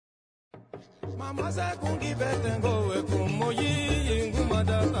Mama sa kungi betengo e kumoyi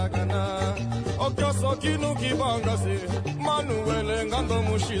ingumada takana. Okyoso kinu kibanga se Manuele ngando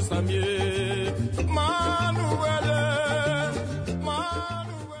mushisamye. Manuele.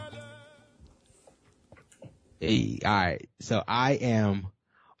 Hey, all right. So I am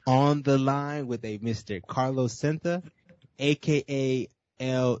on the line with a Mr. Carlos Senta, aka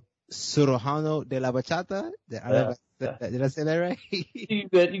El Surojano de la Bachata. Did I say that right? You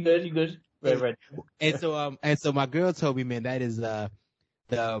good. Right. And so my girl told me, man, that is the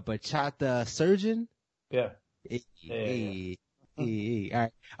bachata surgeon. Yeah. Hey. All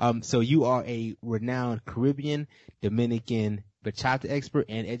right. So you are a renowned Caribbean, Dominican bachata expert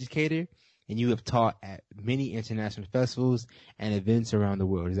and educator, and you have taught at many international festivals and events around the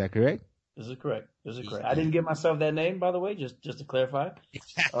world. Is that correct? This is correct. I didn't give myself that name, by the way, just to clarify.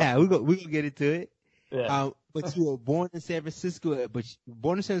 We're gonna get into it. Yeah. But you were born in San Francisco, but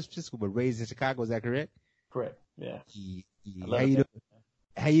raised in Chicago. Is that correct? Correct. Yeah.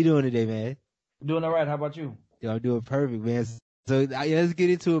 How you doing today, man? I'm doing all right. How about you? I'm doing perfect, man. So let's get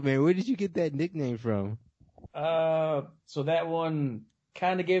into it, man. Where did you get that nickname from? So that one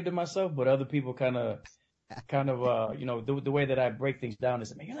kind of gave to myself, but other people kind of, the way that I break things down, they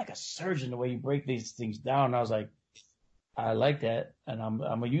said, man, you're like a surgeon the way you break these things down. And I was like, I like that, and I'm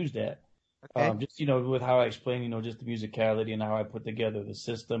gonna use that. Okay. Just, with how I explain, just the musicality and how I put together the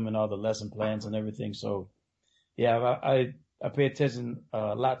system and all the lesson plans and everything. So, yeah, I pay attention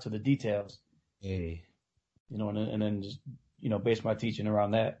a lot to the details. Hey. And then just, base my teaching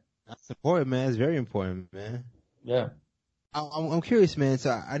around that. That's important, man. It's very important, man. Yeah. I'm curious, man. So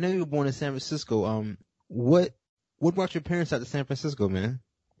I know you were born in San Francisco. What brought your parents out to San Francisco, man?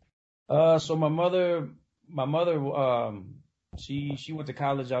 So my mother, she went to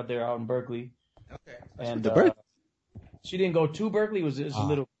college out in Berkeley. Okay. And, Berkeley? she didn't go to Berkeley. It was a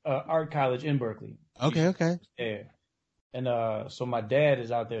little, art college in Berkeley. Okay. Yeah. And, so my dad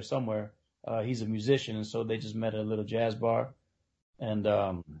is out there somewhere. He's a musician. And so they just met at a little jazz bar. And,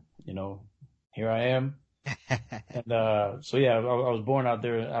 here I am. And, so yeah, I was born out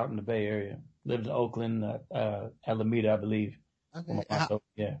there, out in the Bay Area. Lived in Oakland, Alameda, I believe. Okay.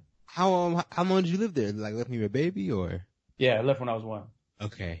 Yeah. How long did you live there? Like, left when you were a baby, or? Yeah, I left when I was 1.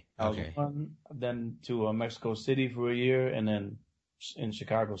 Okay. I was 1, then to Mexico City for a year, and then in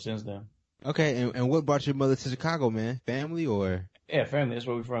Chicago since then. Okay, and what brought your mother to Chicago, man? Family or? Yeah, family. That's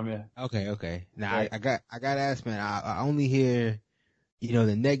where we're from. Yeah. Okay. Now Right. I gotta ask, man. I only hear,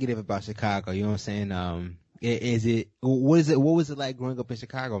 the negative about Chicago. You know what I'm saying? What was it like growing up in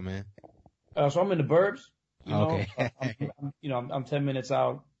Chicago, man? So I'm in the burbs. Okay. I'm 10 minutes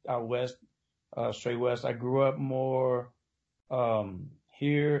out west, straight west. I grew up more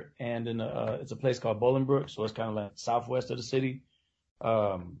here and in it's a place called Bolingbrook, so it's kind of like southwest of the city.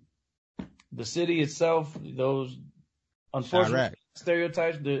 The city itself, those unfortunate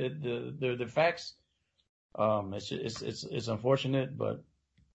stereotypes, the facts. It's unfortunate, but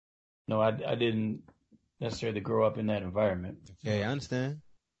no, I didn't necessarily grow up in that environment. Okay, I understand.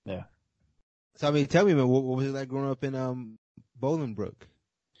 Yeah. So tell me, man, what was it like growing up in Bolingbrook?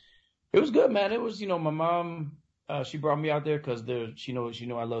 It was good, man. It was, my mom, she brought me out there because she know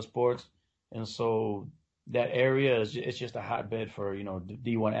I love sports, and so that area it's just a hotbed for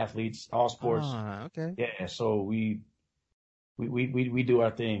D1 athletes, all sports. Ah, okay. Yeah, so we do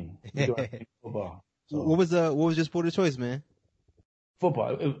our thing. We do our thing, football. So, what was your sport of choice, man?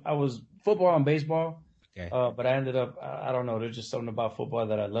 Football. I was football and baseball. Okay. But I ended up, I don't know, there's just something about football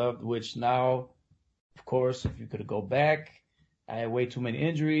that I loved, which now, of course, if you could go back, I had way too many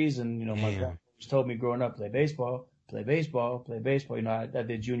injuries, and my grandpa told me growing up, play baseball. I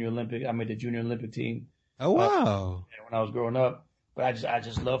did junior Olympic. I made the junior Olympic team. Oh wow! When I was growing up, but I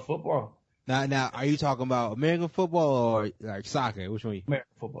just love football. Now, are you talking about American football or like soccer? Which one?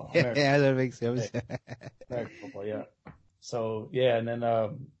 American football. Yeah, that makes sense. American football, yeah. So yeah, and then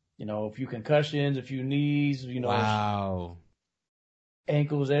a few concussions, a few knees, Wow.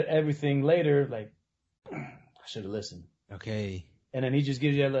 Ankles, everything later. Like I should have listened. Okay. And then he just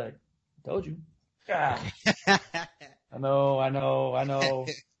gives you that look. Told you. God. I know.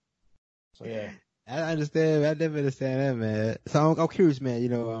 So yeah. I understand. I never understand that, man. So I'm curious,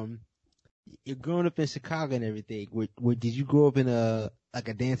 man. You're growing up in Chicago and everything. Did you grow up in a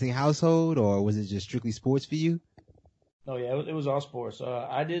dancing household, or was it just strictly sports for you? No, yeah, it was all sports.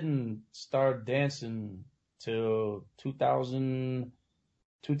 I didn't start dancing till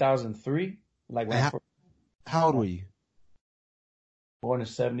 2003. Like when how old were you? Born in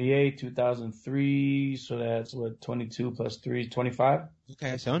 78, 2003. So that's 22 plus 3, 25.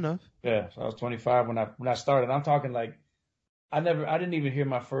 Okay, so enough. Yeah, so I was 25 when I started. I'm talking like I didn't even hear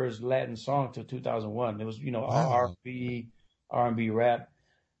my first Latin song till 2001. It was, Wow. R&B rap,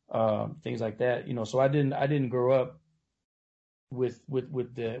 things like that, so I didn't grow up with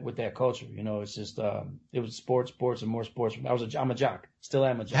that culture. It's just, it was sports and more sports. I'm a jock, still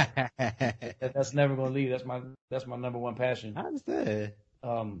am a jock. I That's never going to leave. That's my number one passion. understand.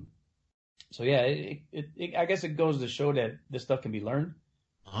 Um, so yeah, I guess it goes to show that this stuff can be learned.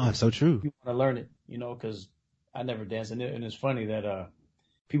 Oh, so true. You want to learn it, because I never danced. And it's funny that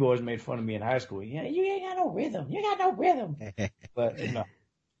people always made fun of me in high school. Yeah, you ain't got no rhythm. You got no rhythm. But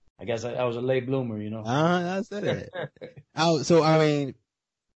I guess I was a late bloomer. I said it. Oh, so I mean,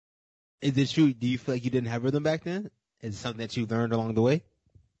 is it true? Do you feel like you didn't have rhythm back then? Is it something that you learned along the way?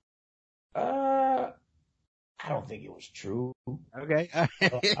 I don't think it was true. Okay.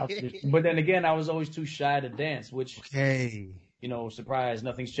 But then again, I was always too shy to dance, which, Okay. surprise,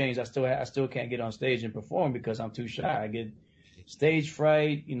 nothing's changed. I still can't get on stage and perform because I'm too shy. I get stage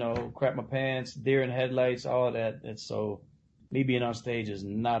fright, crap my pants, deer in headlights, all that. And so me being on stage is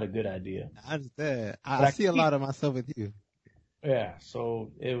not a good idea. I understand. I see a lot of myself with you. Yeah.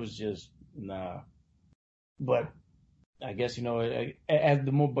 So it was just, nah. But I guess, the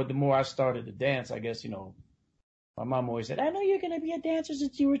more I started to dance, I guess, my mom always said, I know you're going to be a dancer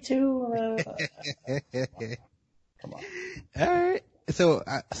since you were 2. Come on. All right. So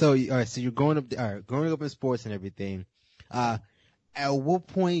all right. So you're growing up in sports and everything. At what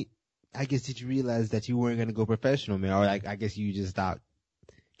point, I guess, did you realize that you weren't going to go professional, man? Or I guess you just stopped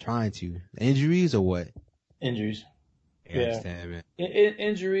trying to? Injuries or what? Injuries. I understand, man.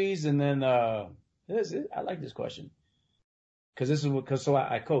 Injuries. And then, I like this question. So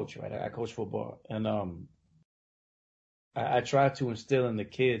I coach, right? I coach football, and I try to instill in the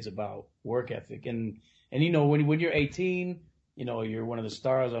kids about work ethic, and when you're 18, you're one of the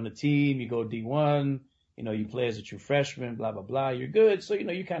stars on the team, you go D1, you play as a true freshman, blah blah blah, you're good, so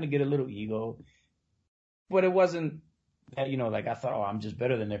you kind of get a little ego, but it wasn't that like I thought, oh, I'm just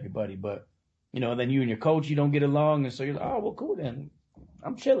better than everybody, but then you and your coach, you don't get along, and so you're like, oh well, cool then,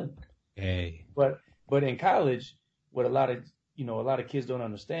 I'm chilling. Hey. But in college, what a lot of kids don't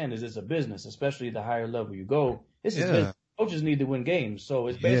understand is it's a business, especially the higher level you go. This is business. Coaches need to win games. So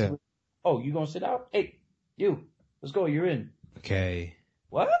it's basically, oh, you going to sit out? Hey, let's go. You're in. Okay.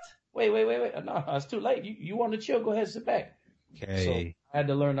 What? Wait. No, it's too late. You want to chill? Go ahead, sit back. Okay. So I had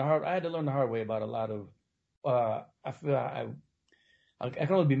to learn the hard way about a lot of, I feel I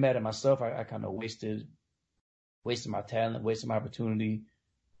can only be mad at myself. I kind of wasted my talent, wasted my opportunity.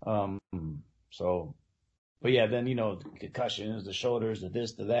 But yeah, then, the concussions, the shoulders, the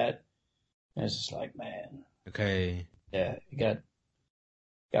this, the that. And it's just like, man. Okay. Yeah, it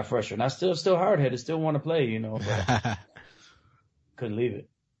got frustrating. I still hard-headed, still want to play, but couldn't leave it.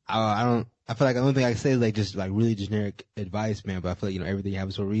 I feel like the only thing I can say is just really generic advice, man, but I feel like, everything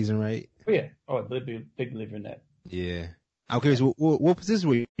happens for a reason, right? Oh, yeah. Oh, big believer in that. Yeah. I'm curious, what position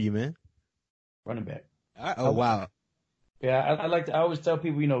were you, man? Running back. Oh, wow. Yeah, I always tell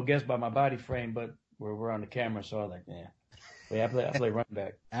people, guess by my body frame, but we're on the camera, so I was like, yeah. But yeah, I play running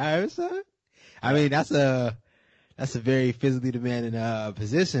back. All right, son. I mean, that's a very physically demanding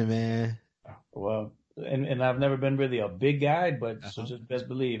position, man. Well, and I've never been really a big guy, but so just best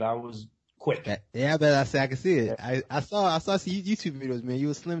believe I was quick. Yeah, I can see it. I saw some YouTube videos, man. You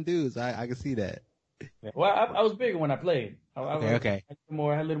were slim dudes. I can see that. Yeah. Well, I was bigger when I played. Okay.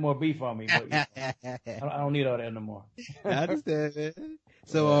 I had a little more beef on me, but I don't need all that no more. I understand, man.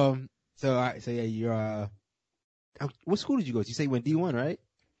 So, all right. So yeah, you're, what school did you go to? You say you went D1, right?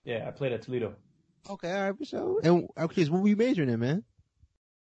 Yeah, I played at Toledo. Okay, all right, for sure. And I'm curious, what were you majoring in, man?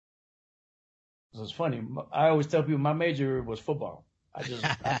 So it's funny. I always tell people my major was football. I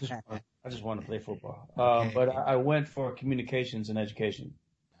just want to play football. But I went for communications and education.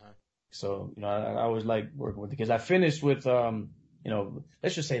 So, I always like working with the kids. I finished with,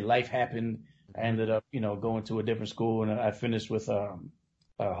 let's just say life happened. I ended up, going to a different school, and I finished with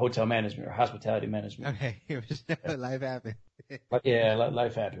hotel management or hospitality management. Okay, life happened. But yeah,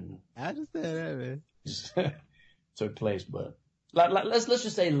 life happened. I understand that, man. Took place, but let's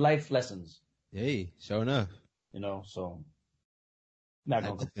just say life lessons. Hey, sure enough. So not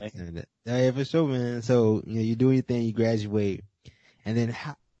gonna complain. Yeah, for sure, man. So you do your thing, you graduate, and then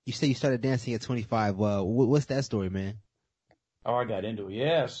you say you started dancing at 25. Well, what's that story, man? Oh, I got into it.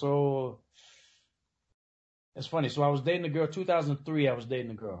 Yeah, so it's funny. So I was dating a girl. 2003, I was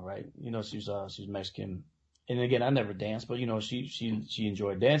dating a girl, right? She's Mexican, and again, I never danced, but she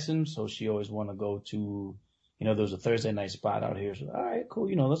enjoyed dancing, so she always wanted to go to, there was a Thursday night spot out here. So all right, cool,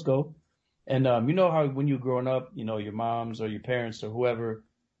 let's go. And how when you're growing up, your moms or your parents or whoever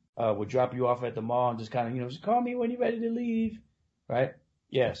would drop you off at the mall and just kind of, just call me when you're ready to leave. Right?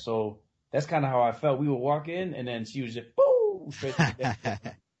 Yeah. So that's kind of how I felt. We would walk in and then she was just, boom, straight to the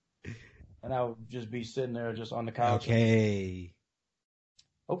bed. And I would just be sitting there just on the couch. Okay.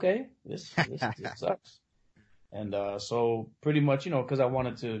 Okay. This sucks. And, so pretty much, cause I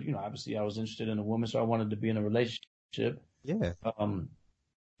wanted to, obviously I was interested in a woman, so I wanted to be in a relationship. Yeah.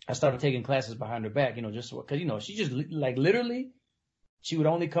 I started taking classes behind her back, just cause, she just like literally, she would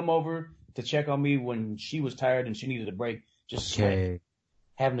only come over to check on me when she was tired and she needed a break, just sweating,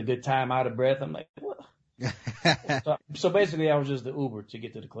 having a good time, out of breath. I'm like, what? So basically I was just the Uber to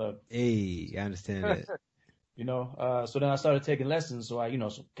get to the club. Hey, I understand that. So then I started taking lessons. So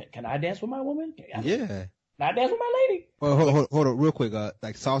can I dance with my woman? Yeah. Can I dance with my lady? Well, hold on real quick.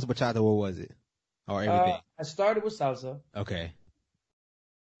 Like salsa, bachata, what was it? Or everything? I started with salsa. Okay.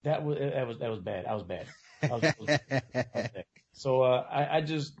 That was bad. I was bad. I was bad. So, I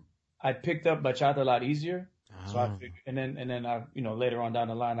picked up bachata a lot easier. So I figured, and then I, later on down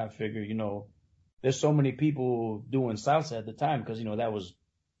the line, I figured, there's so many people doing salsa at the time because, that was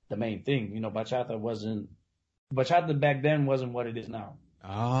the main thing. Bachata back then wasn't what it is now.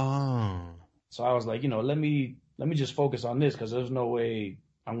 Oh. So I was like, let me just focus on this because there's no way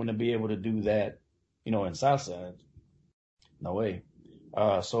I'm going to be able to do that, in salsa. No way.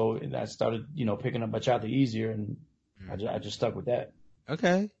 So I started, picking up bachata easier and I just stuck with that.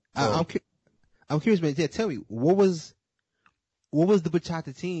 Okay. So, I'm curious, man. Yeah, tell me, what was the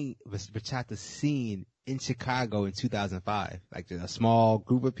bachata scene in Chicago in 2005? Like a small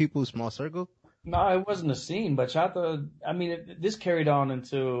group of people, small circle? No, it wasn't a scene. Bachata, I mean, this carried on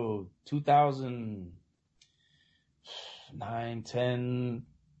until 2009, 10,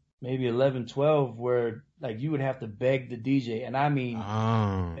 maybe 11, 12, where like you would have to beg the DJ, and I mean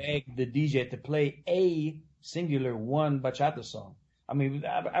beg the DJ to play a singular one bachata song. I mean,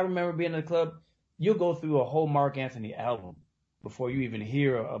 I remember being in the club. You'll go through a whole Mark Anthony album before you even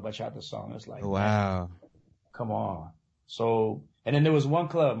hear a bachata song. It's like, wow, man, come on. So, and then there was one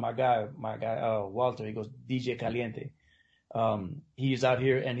club, my guy, Walter, he goes, DJ Caliente. He's out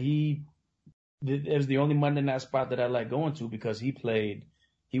here and it was the only Monday night spot that I like going to because he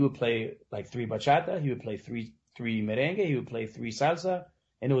would play like 3 bachata, he would play three merengue, he would play 3 salsa,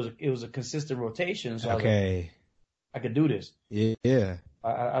 and it was a consistent rotation. So okay. I could do this. Yeah.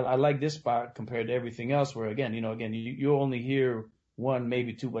 I like this spot compared to everything else where again, you only hear 1,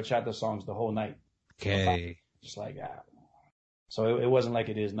 maybe 2 bachata songs the whole night. Okay. Just like that. So it wasn't like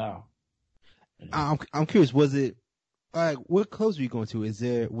it is now. I'm curious, was it like what clubs were you going to?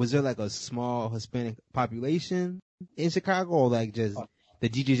 Was there like a small Hispanic population in Chicago or like just the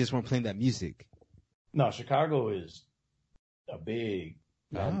DJs just weren't playing that music? No, Chicago is a big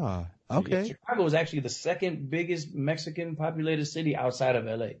okay. Chicago is actually the second biggest Mexican populated city outside of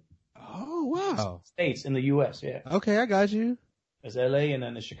LA. Oh, wow. States in the US, yeah. Okay, I got you. It's LA and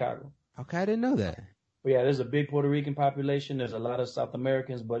then it's Chicago. Okay, I didn't know that. But yeah, there's a big Puerto Rican population. There's a lot of South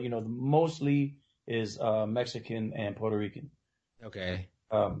Americans, but mostly is Mexican and Puerto Rican. Okay.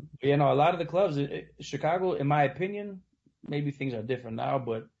 A lot of the clubs, Chicago, in my opinion, maybe things are different now,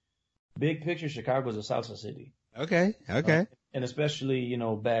 but big picture, Chicago is a salsa city. Okay. And especially,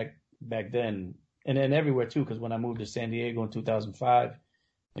 back then, and then everywhere too, because when I moved to San Diego in 2005,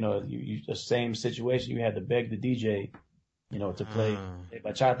 the same situation. You had to beg the DJ, to play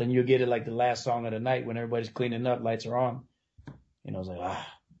bachata, and you get it like the last song of the night when everybody's cleaning up, lights are on. It's like,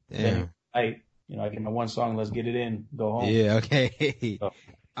 damn. I get my one song, let's get it in, go home. Yeah, okay. So.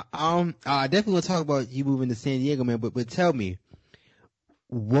 I definitely want to talk about you moving to San Diego, man, but tell me,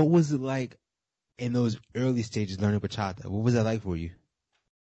 what was it like in those early stages learning bachata? What was that like for you?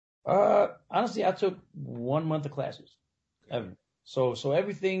 Honestly, I took 1 month of classes. Ever. So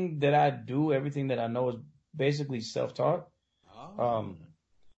everything that I do, everything that I know is basically self-taught. I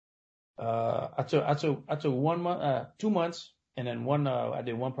took 1 month, 2 months, and then I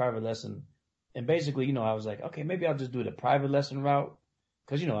did 1 private lesson. And basically, I was like, okay, maybe I'll just do the private lesson route.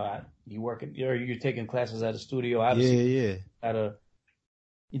 Cause you're taking classes at a studio. Obviously,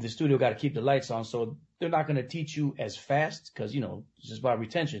 the studio got to keep the lights on. So they're not going to teach you as fast. Cause it's just about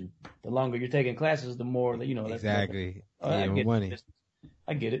retention. The longer you're taking classes, the more that, Exactly. More money.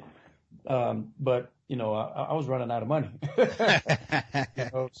 I get it. But I was running out of money.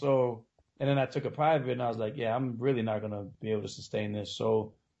 So, and then I took a private and I was like, yeah, I'm really not going to be able to sustain this.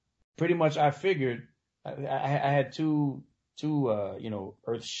 So pretty much I figured I had two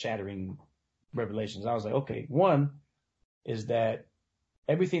earth shattering revelations. I was like, okay, one is that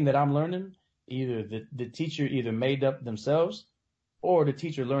everything that I'm learning, either the teacher either made up themselves or the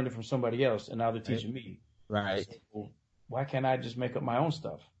teacher learned it from somebody else and now they're teaching me. Right. So why can't I just make up my own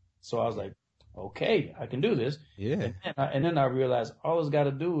stuff? So I was like, okay, I can do this. Yeah. And then I realized all it's got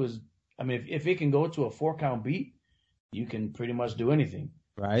to do is, I mean, if it can go to a 4-count beat, you can pretty much do anything.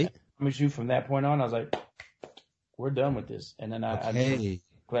 Right. I promise you, from that point on, I was like, we're done with this. And then I did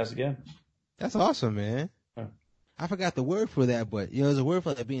class again. That's awesome, man. Yeah. I forgot the word for that, but there's a word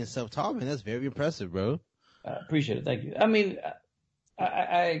for that being self-taught, man. That's very impressive, bro. I appreciate it. Thank you. I mean,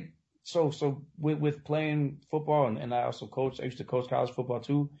 so with playing football and I also coach. I used to coach college football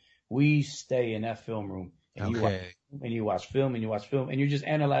too. We stay in that film room and you watch film and you're just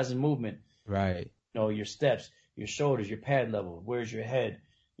analyzing movement. Right. Your steps, your shoulders, your pad level, where's your head,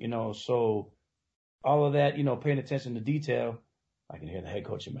 so all of that, paying attention to detail. I can hear the head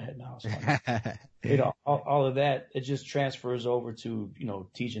coach in my head now. So, all of that, it just transfers over to,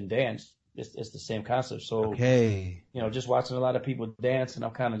 teaching dance. It's the same concept. So, just watching a lot of people dance and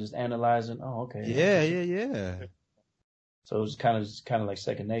I'm kind of just analyzing. Oh, okay. Yeah. So it's kind of like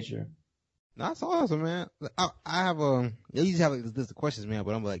second nature. That's awesome, man. I have I usually have like this list of questions, man,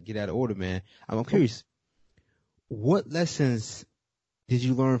 but I'm gonna get out of order, man. I'm curious. What lessons did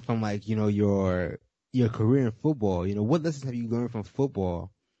you learn from your career in football? What lessons have you learned from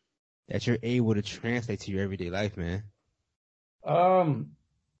football that you're able to translate to your everyday life, man?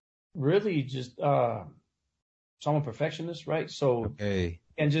 Really just, so I'm a perfectionist, right? So,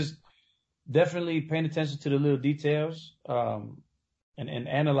 and just definitely paying attention to the little details, and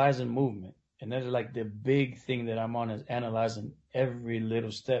analyzing movement. And that's like the big thing that I'm on, is analyzing every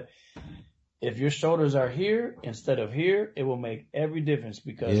little step. If your shoulders are here instead of here, it will make every difference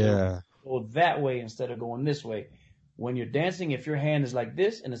because it'll go that way instead of going this way. When you're dancing, if your hand is like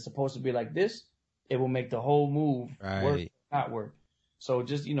this and it's supposed to be like this, it will make the whole move work, not work. So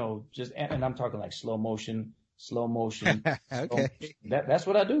just, and I'm talking like slow motion. Okay. That's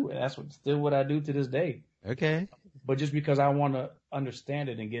what I do. And that's still what I do to this day. Okay. But just because I want to understand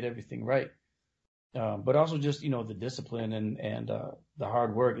it and get everything right. But also just, the discipline and the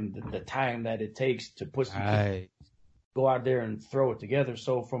hard work and the time that it takes to push go out there and throw it together.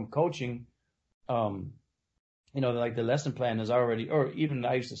 So from coaching, like the lesson plan is already, or even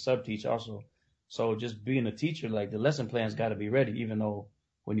I used to sub teach also. So just being a teacher, like the lesson plan's got to be ready, even though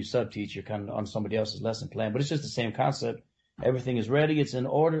when you sub teach, you're kind of on somebody else's lesson plan, but it's just the same concept. Everything is ready. It's in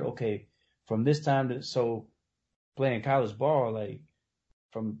order. Okay. From this time so playing college ball, like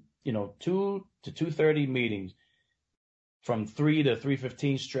from, 2 to 2:30 meetings, from 3 to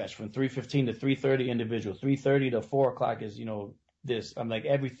 3:15 stretch, from 3:15 to 3:30 individual, 3:30 to 4 o'clock is, this. I'm like,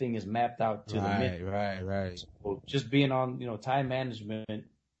 everything is mapped out to the minute. Right. So just being on, time management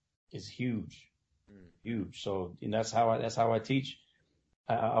is huge. Huge. So that's how I teach.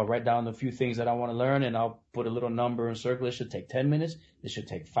 I'll write down a few things that I want to learn and I'll put a little number and circle. It should take 10 minutes. It should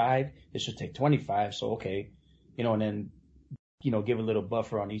take 5. It should take 25. So, okay. And then, give a little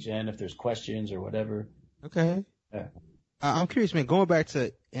buffer on each end if there's questions or whatever. Okay. Yeah. I'm curious, man, going back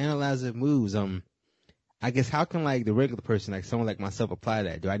to analyzing moves, I guess how can like the regular person, like someone like myself, apply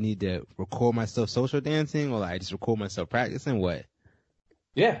that? Do I need to record myself social dancing or like just record myself practicing? What?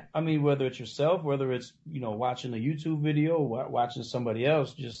 Yeah, I mean, whether it's yourself, whether it's, watching a YouTube video, watching somebody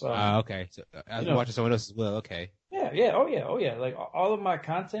else, just okay. So I was watching someone else as well. Okay. Yeah. Oh yeah. Like all of my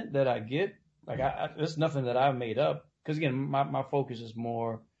content that I get, like it's nothing that I've made up. Because again, my focus is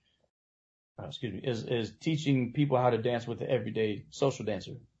more, is teaching people how to dance with the everyday social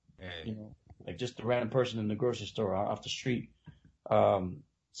dancer. Hey. Like just the random person in the grocery store off the street.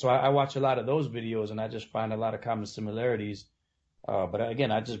 So I watch a lot of those videos and I just find a lot of common similarities. But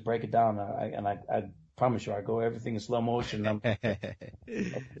again, I just break it down, and I promise you, I go everything in slow motion.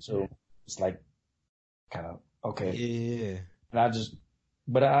 So it's like kind of okay. Yeah. And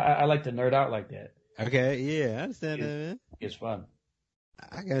but I like to nerd out like that. Okay. Yeah, I understand that, man. It's fun.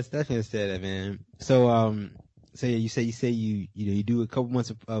 I guess definitely understand that, man. So yeah, you say you do a couple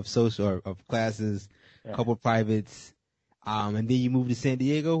months of social or of classes, a couple of privates, and then you moved to San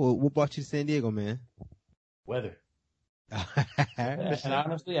Diego. What brought you to San Diego, man? Weather. And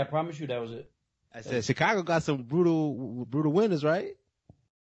honestly, I promise you that was it. I said Chicago got some brutal winters, right?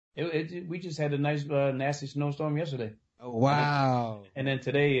 We just had a nice nasty snowstorm yesterday. Oh, wow. And then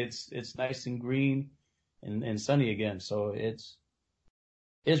today it's nice and green and sunny again. So it's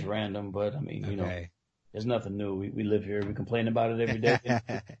random, but I mean, there's nothing new. We live here. We complain about it every day.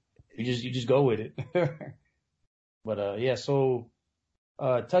 You just go with it. But yeah, so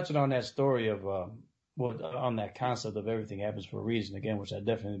touching on that story of on that concept of everything happens for a reason, again, which I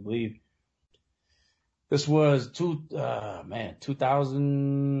definitely believe. This was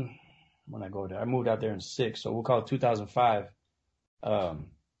 2000, when I go there. I moved out there in 6, so we'll call it 2005. I'm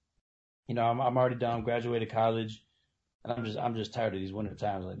already done, graduated college. And I'm just tired of these winter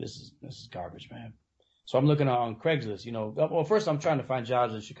times. Like this is garbage, man. So I'm looking on Craigslist, you know. Well, first I'm trying to find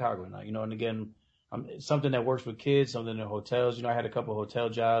jobs in Chicago now, you know, and again, something that works with kids, something in hotels. You know, I had a couple of hotel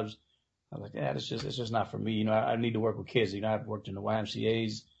jobs. I was like, yeah, it's just not for me. You know, I need to work with kids. You know, I've worked in the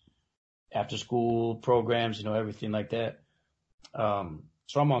YMCA's, after school programs, you know, everything like that.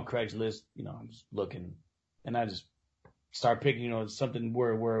 So I'm on Craigslist, you know, I'm just looking, and I just start picking, you know, something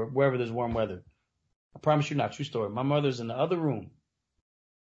wherever there's warm weather. I promise you, not true story. My mother's in the other room.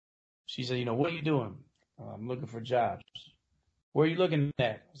 She said, you know, what are you doing? I'm looking for jobs. Where are you looking at?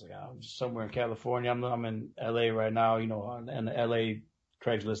 I was like, oh, I'm just somewhere in California. I'm in LA right now, you know, on the LA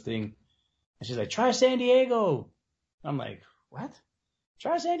Craigslist thing. And she's like, try San Diego. I'm like, what?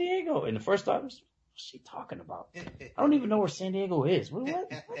 Try San Diego. And the first thought was, what's she talking about? I don't even know where San Diego is.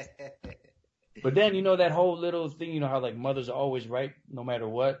 What? But then, you know, that whole little thing, you know, how like mothers are always right no matter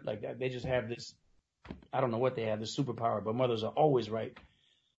what. Like they just have this, I don't know what they have, this superpower, but mothers are always right.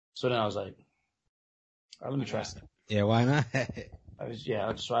 So then I was like, all right, let me try something. Yeah, why not?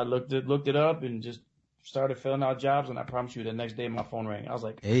 So I looked it up and just started filling out jobs, and I promise you the next day my phone rang. I was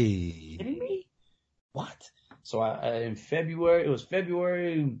like, hey, kidding me? What? So in February, it was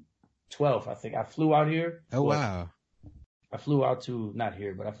February 12th, I think. I flew out here. Oh, wow. I flew out to, not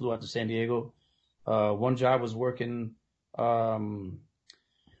here, but I flew out to San Diego. One job was working, one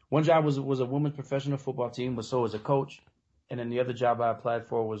job was a women's professional football team, but so was a coach. And then the other job I applied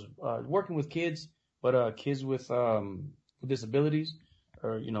for was working with kids, but kids with disabilities,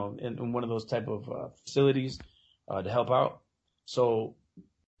 or, you know, in one of those type of facilities to help out. So,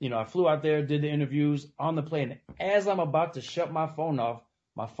 you know, I flew out there, did the interviews on the plane. As I'm about to shut my phone off,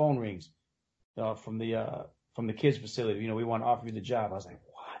 my phone rings from the kids facility. You know, we want to offer you the job. I was like,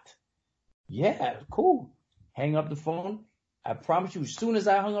 what? Yeah, cool. Hang up the phone. I promise you, as soon as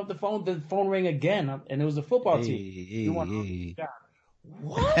I hung up the phone rang again, and it was the football team. You want to offer you the job.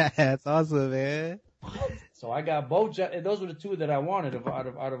 What? That's awesome, man. What? So I got both jobs. Those were the two that I wanted out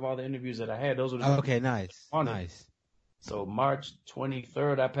of all the interviews that I had. Those were the okay, nice. Nice. So March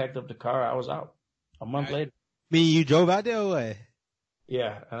 23rd, I packed up the car. I was out. A month later. Mean you drove out there or what?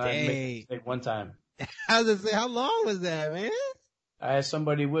 Yeah, and I made a mistake one time. I was gonna say, how long was that, man? I had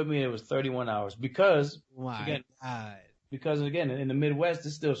somebody with me. It was 31 hours because, God. Again, in the Midwest,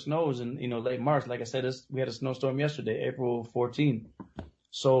 it still snows in, you know, late March. Like I said, we had a snowstorm yesterday, April 14th.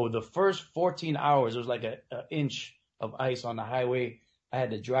 So the first 14 hours, there was like an inch of ice on the highway. I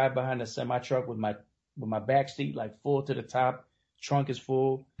had to drive behind a semi truck with my back seat like full to the top. Trunk is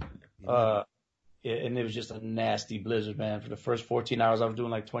full. And it was just a nasty blizzard, man. For the first 14 hours, I was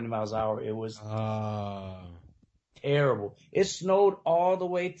doing like 20 miles an hour. It was terrible. It snowed all the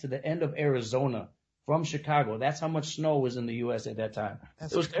way to the end of Arizona from Chicago. That's how much snow was in the U.S. at that time.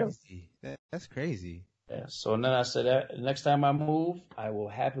 It was crazy. That's crazy. Yeah. So then I said, next time I move, I will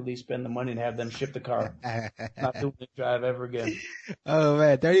happily spend the money and have them ship the car. Not doing the drive ever again. Oh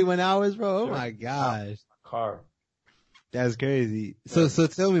man, 31 hours, bro. Oh my gosh. Car. That's crazy. So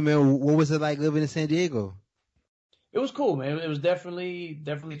tell me, man, what was it like living in San Diego? It was cool, man. It was definitely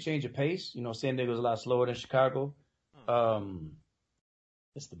a change of pace. You know, San Diego's a lot slower than Chicago.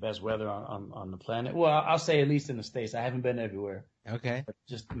 It's the best weather on the planet. Well, I'll say at least in the States. I haven't been everywhere. Okay. But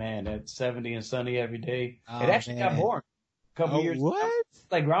just, man, it's 70 and sunny every day. It actually got boring. A couple years. What?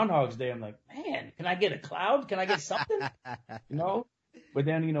 Like Groundhog's Day. I'm like, man, can I get a cloud? Can I get something? You know? But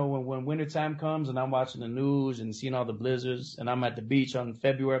then, you know, when wintertime comes and I'm watching the news and seeing all the blizzards and I'm at the beach on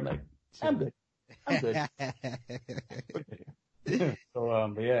February, I'm like, I'm good.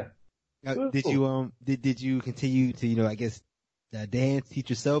 So, but yeah. Did you continue to, you know, I guess, dance, teach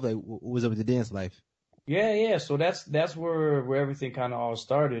yourself? Like, what was up with the dance life? Yeah. So that's where everything kind of all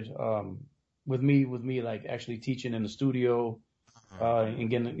started. With me, like actually teaching in the studio, and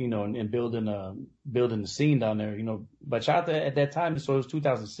getting, you know, and building the scene down there. You know, bachata at that time, so it was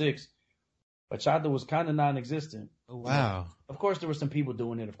 2006. Bachata was kind of non-existent. Oh, wow. You know, of course, there were some people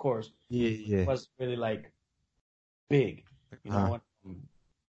doing it, of course. Yeah. It wasn't really like big, you know.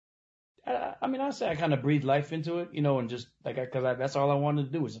 I mean, I say I kind of breathed life into it, you know, and just like, cause that's all I wanted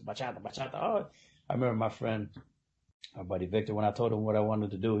to do was bachata. Oh, I remember my friend, my buddy Victor, when I told him what I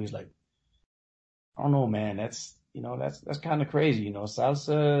wanted to do, he's like, I don't know, man, that's kind of crazy, you know,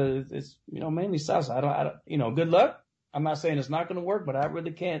 salsa, it's, you know, mainly salsa. I don't, you know, good luck. I'm not saying it's not going to work, but I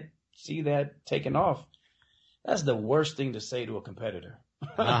really can't see that taking off. That's the worst thing to say to a competitor.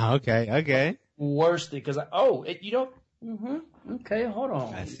 Okay. Worst thing, cause you know, okay, hold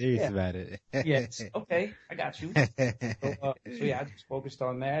on. I'm serious about it. Yes. Okay, I got you. So yeah, I just focused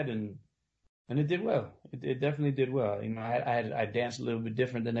on that, and it did well. It definitely did well. You know, I danced a little bit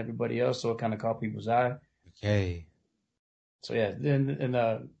different than everybody else, so it kind of caught people's eye. Okay. So yeah, and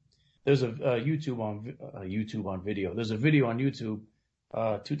there's a YouTube on video. There's a video on YouTube,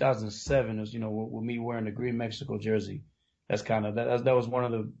 2007. It was, with me wearing the Green Mexico jersey. That's kind of that was one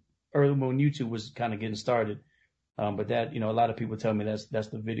of the early when YouTube was kind of getting started. But that, a lot of people tell me that's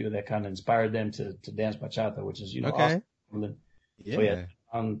the video that kind of inspired them to dance bachata, which is, okay. Awesome. Yeah. So yeah,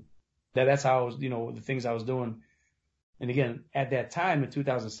 that's how I was, the things I was doing. And again, at that time in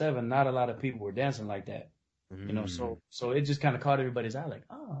 2007, not a lot of people were dancing like that. So it just kind of caught everybody's eye, like,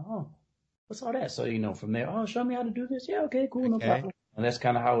 oh, what's all that? So, from there, oh, show me how to do this. Yeah, okay, cool, no problem. And that's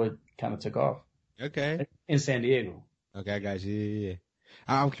kind of how it kind of took off. Okay. In San Diego. Okay, I got you. Yeah.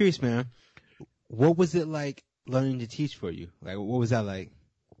 I'm curious, man. What was it like learning to teach for you? Like, what was that like?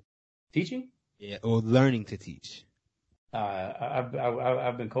 Teaching? Yeah, or learning to teach.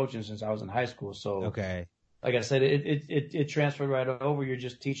 I've been coaching since I was in high school. So, okay. Like I said, it transferred right over. You're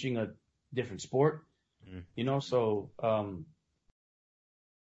just teaching a different sport. So,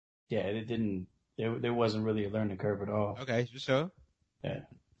 it didn't, there wasn't really a learning curve at all. Okay, for sure. Yeah.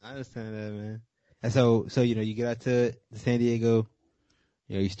 I understand that, man. And so, you get out to San Diego,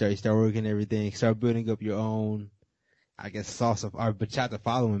 you start working and everything, start building up your own, I guess, salsa or bachata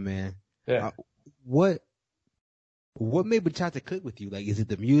following, man. Yeah. What made bachata click with you? Like, is it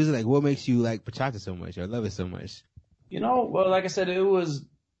the music? Like, what makes you like bachata so much or love it so much? Well, like I said,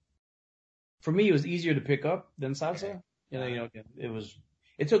 for me, it was easier to pick up than salsa.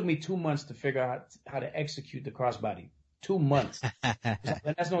 It took me 2 months to figure out how to execute the crossbody. 2 months.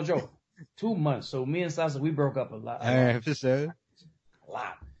 That's no joke. 2 months. So me and salsa, we broke up a lot. All right, for sure. A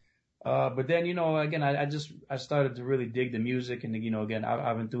lot. But then, again, I started to really dig the music, and again,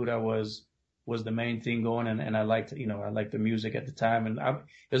 Aventura was the main thing going, and I liked, I liked the music at the time, and it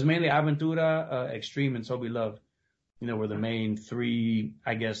was mainly Aventura, Extreme, and So Be Loved, were the main three,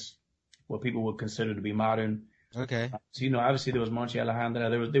 I guess, what people would consider to be modern. Okay. So, obviously there was Monchi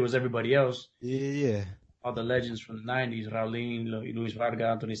Alejandra, there was everybody else. Yeah. All the legends from the 90s, Raulín, Luis Vargas,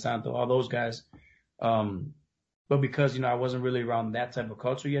 Anthony Santo, all those guys. But because, I wasn't really around that type of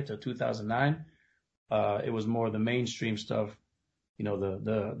culture yet till 2009, it was more the mainstream stuff. The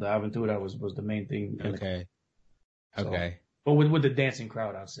Aventura was the main thing. Okay. Okay. But with the dancing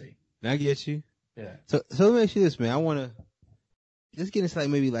crowd, I'd say. I get you. Yeah. So let me ask you this, man. I want to just get into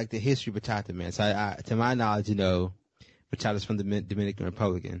maybe the history of bachata, man. So to my knowledge, bachata's from the Dominican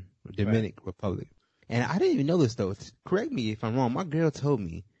Republic. And I didn't even know this though. Correct me if I'm wrong. My girl told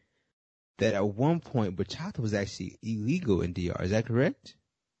me that at one point bachata was actually illegal in DR. Is that correct?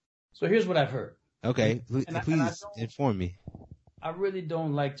 So here's what I've heard. Okay. Please inform me. I really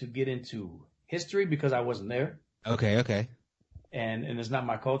don't like to get into history because I wasn't there. Okay. And it's not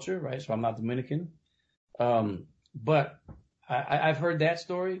my culture, right? So I'm not Dominican. But I've heard that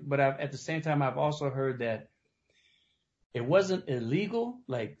story, but at the same time, I've also heard that it wasn't illegal,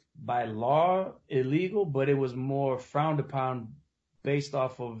 like by law illegal, but it was more frowned upon based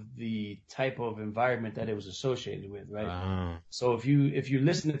off of the type of environment that it was associated with, right? Uh-huh. So if you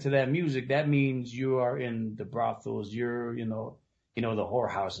listen to that music, that means you are in the brothels, you're, the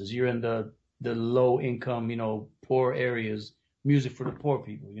whorehouses, you're in the low income, poor areas, music for the poor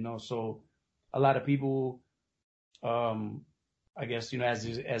people, So a lot of people, I guess,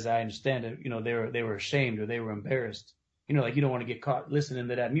 as I understand it, they were ashamed or they were embarrassed, you don't want to get caught listening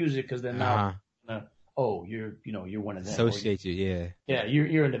to that music because then now, you're one of them. Associate you, yeah. Yeah,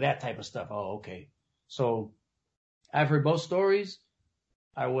 you're into that type of stuff. Oh, okay. So I've heard both stories.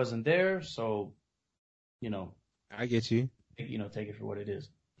 I wasn't there, so, I get you. Take it for what it is.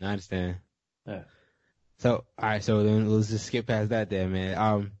 I understand. Yeah. So, all right, so then let's just skip past that there,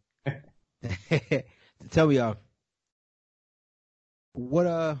 man. Tell me, what,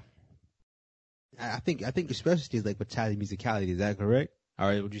 I think your specialty is bachata musicality. Is that correct? All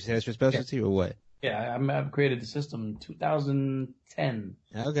right, would you say that's your specialty or what? Yeah, I've created the system in 2010.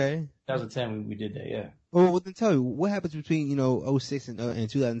 Okay. 2010 we did that, yeah. Well, then tell me, what happens between, 06 and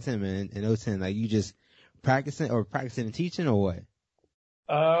 2010, man, and 010? Like, you just practicing and teaching or what?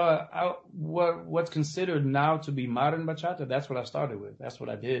 What's considered now to be modern bachata, that's what I started with. That's what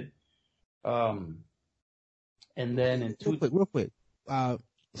I did. And then in real quick.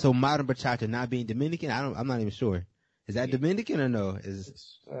 So modern bachata not being Dominican, I'm not even sure. Is that Dominican or no?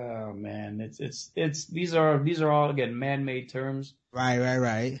 Oh man, it's these are all again man-made terms.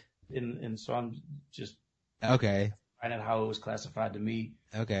 Right. And so I'm just okay. Finding out how it was classified to me.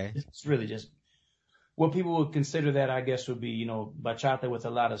 Okay. It's really just what people would consider that, I guess, would be, bachata with a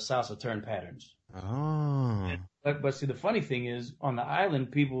lot of salsa turn patterns. Oh. But see, the funny thing is, on the island,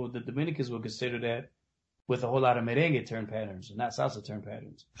 the Dominicans would consider that with a whole lot of merengue turn patterns and not salsa turn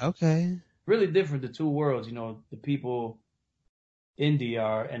patterns. Okay. Really different, the two worlds, the people in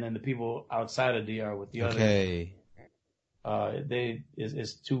DR, and then the people outside of DR with the Okay. other.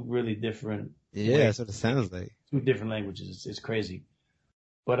 It's two really different. Yeah, ways, that's what it sounds like. two different languages. It's crazy.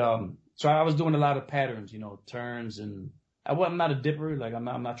 But so I was doing a lot of patterns, turns, and I'm not a dipper. Like I'm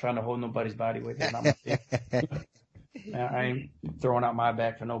not trying to hold nobody's body weight. That's not my thing. I ain't throwing out my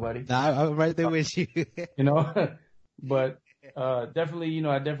back for nobody. Nah, I'm right there with you. But definitely,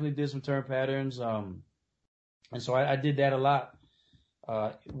 I definitely did some turn patterns. And so I did that a lot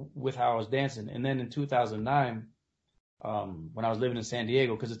with how I was dancing. And then in 2009, when I was living in San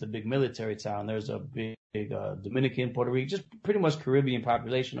Diego, because it's a big military town, there's a big Dominican, Puerto Rican, just pretty much Caribbean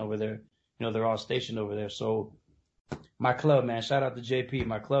population over there. They're all stationed over there. So my club, man, shout out to JP.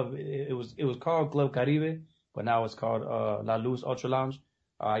 My club, it was called Club Caribe, but now it's called La Luz Ultra Lounge.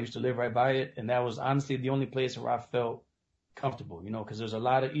 I used to live right by it, and that was honestly the only place where I felt comfortable, because there's a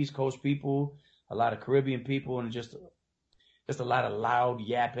lot of East Coast people, a lot of Caribbean people, and just a lot of loud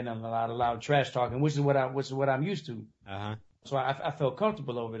yapping and a lot of loud trash talking, which is what I'm used to. Uh-huh. So I felt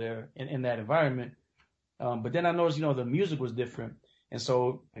comfortable over there in that environment. But then I noticed, the music was different. And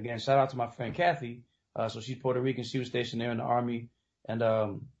so again, shout out to my friend Kathy. So she's Puerto Rican. She was stationed there in the Army,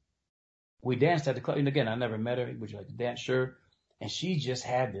 and we danced at the club. And again, I never met her. Would you like to dance? Sure. And she just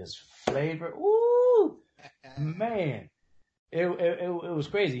had this flavor. Ooh, man. It was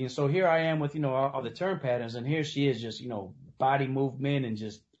crazy. And so here I am with, all the turn patterns, and here she is just, body movement and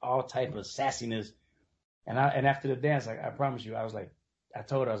just all type of sassiness. And after the dance, I promise you, I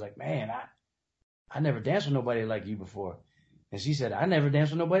told her, man, I never danced with nobody like you before. And she said, I never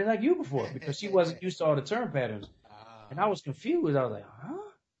danced with nobody like you before, because she wasn't used to all the turn patterns. And I was confused. I was like, huh?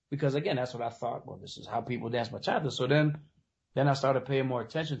 Because again, that's what I thought. Well, this is how people dance bachata. So then I started paying more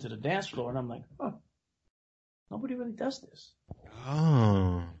attention to the dance floor, and I'm like, huh, nobody really does this.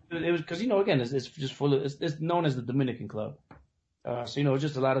 Oh. It was because, again, it's just full of, it's known as the Dominican Club. So,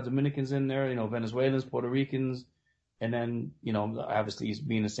 just a lot of Dominicans in there, Venezuelans, Puerto Ricans, and then, obviously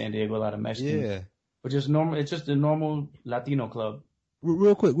being in San Diego, a lot of Mexicans. Yeah. But just normal, it's just a normal Latino club.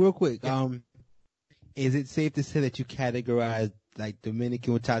 Real quick. Yeah. Is it safe to say that you categorize like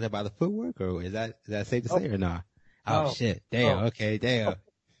Dominican bachata by the footwork, or is that safe to say or not? Oh shit. Damn. Okay. Damn.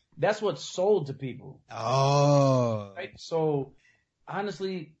 That's what's sold to people. Oh. Right. So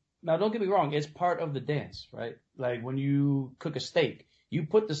honestly, now don't get me wrong. It's part of the dance, right? Like when you cook a steak, you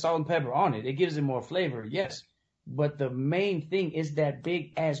put the salt and pepper on it. It gives it more flavor. Yes. But the main thing is that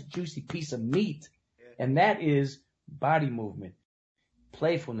big ass juicy piece of meat. And that is body movement,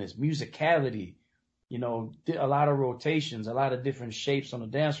 playfulness, musicality, a lot of rotations, a lot of different shapes on the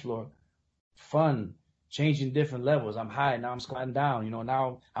dance floor, fun, changing different levels. I'm high, now I'm squatting down,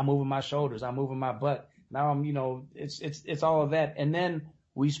 now I'm moving my shoulders, I'm moving my butt. Now I'm, it's all of that. And then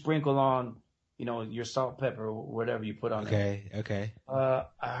we sprinkle on, your salt, pepper, or whatever you put on there. Okay. I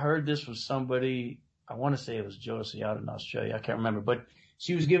heard this from somebody, I want to say it was Josie out in Australia. I can't remember, but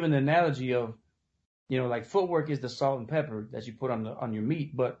she was giving the analogy of, like footwork is the salt and pepper that you put on your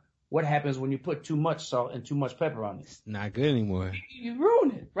meat. But what happens when you put too much salt and too much pepper on it? It's not good anymore. You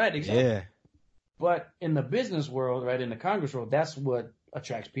ruin it. Right. Exactly. Yeah. But in the business world, right, in the Congress world, that's what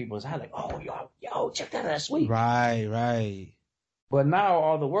attracts people. Is like, oh, yo, check that out. That's sweet. Right. But now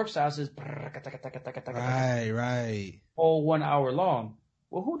all the workshops is right. Whole 1 hour long.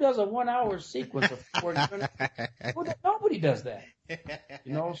 Well, who does a 1 hour sequence of nobody does that.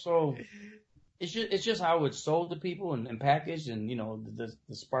 So it's just how it's sold to people and packaged, and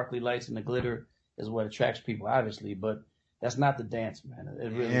the sparkly lights and the glitter is what attracts people, obviously. But that's not the dance, man.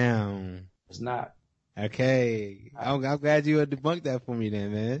 It really it's not. Okay, I'm glad you debunked that for me,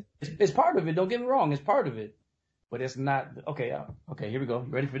 then, man. It's part of it. Don't get me wrong. It's part of it, but it's not. Okay. Here we go.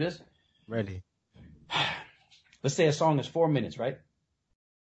 You ready for this? Ready. Let's say a song is 4 minutes, right?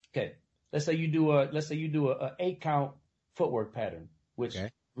 Okay. Let's say you do a 8-count footwork pattern, which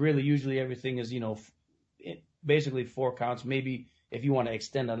really usually everything is, basically 4 counts. Maybe if you want to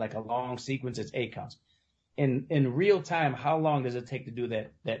extend a long sequence, it's 8 counts. In real time, how long does it take to do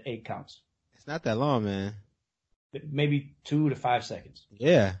that 8 counts? It's not that long, man. Maybe 2 to 5 seconds.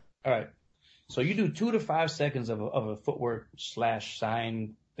 Yeah. All right. So you do 2 to 5 seconds of a footwork /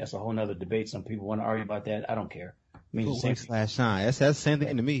 sign. That's a whole nother debate. Some people want to argue about that. I don't care. Footwork / sign. That's the same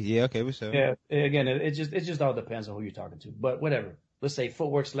thing to me. Yeah. Okay. We sure. Yeah. Again, it just all depends on who you're talking to. But whatever. Let's say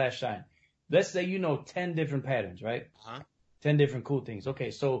footwork / sign. Let's say 10 different patterns, right? 10 different cool things. Okay.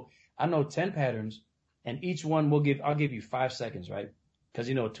 So I know 10 patterns, and each one I'll give you 5 seconds, right? because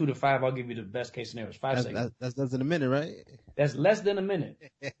 2 to 5, I'll give you the best case scenario. It's 5 seconds. That's less than a minute, right? That's less than a minute.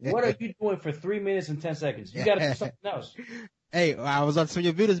 What are you doing for 3 minutes and 10 seconds? You got to do something else. Hey, I was on some of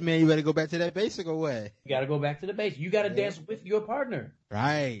your videos, man. You better go back to that basic or what? You got to go back to the basic. You got to dance with your partner.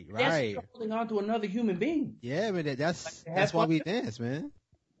 Right. You're holding on to another human being. Yeah, man. That's why we dance, man.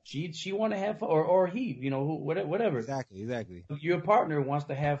 She want to have fun, or he, whatever. Exactly. Your partner wants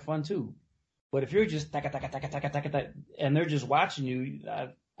to have fun too. But if you're just taka, and they're just watching you,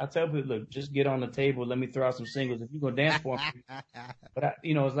 I tell people, look, just get on the table. Let me throw out some singles. If you're going to dance for me. But,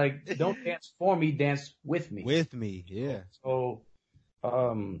 it's like, don't dance for me, dance with me. With me, yeah. So,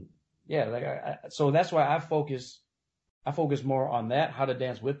 so that's why I focus more on that, how to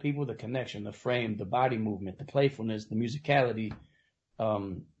dance with people, the connection, the frame, the body movement, the playfulness, the musicality.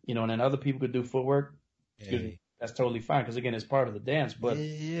 And then other people could do footwork. Hey. That's totally fine. Because again, it's part of the dance. But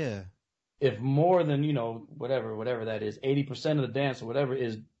yeah. If more than, whatever that is, 80% of the dance or whatever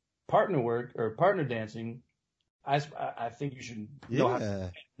is partner work or partner dancing, I think you should know how to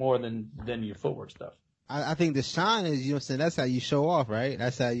dance more than your footwork stuff. I think the shine is, that's how you show off, right?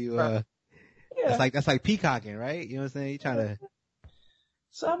 That's how you, yeah. That's like peacocking, right? You know what I'm saying? You're trying to.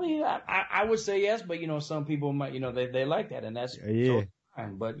 So, I mean, I would say yes, but, some people might, they like that, and that's totally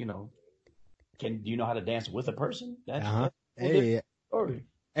fine. But, do you know how to dance with a person? That's a different story.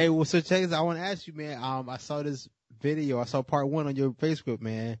 Hey, well, so check this. I want to ask you, man. I saw this video. I saw part 1 on your Facebook,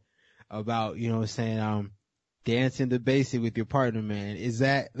 man, about dancing the basic with your partner, man.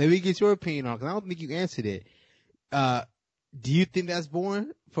 Let me get your opinion on, because I don't think you answered it. Do you think that's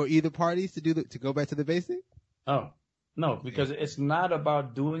boring for either parties to go back to the basic? Oh, no, because it's not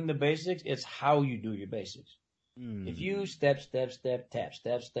about doing the basics. It's how you do your basics. If you step, tap,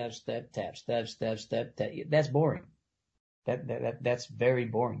 that's boring. That's very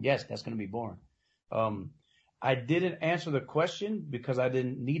boring. Yes, that's going to be boring. I didn't answer the question because I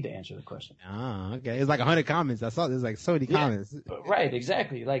didn't need to answer the question. Oh, okay. It's like 100 comments. I saw there's like so many comments. Right,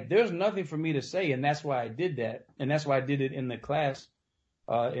 exactly. Like there's nothing for me to say, and that's why I did that, and that's why I did it in the class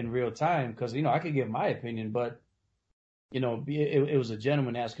in real time, because I could give my opinion, but it was a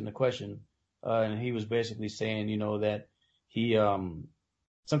gentleman asking the question, and he was basically saying that he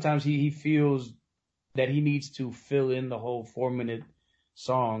sometimes he feels that he needs to fill in the whole 4-minute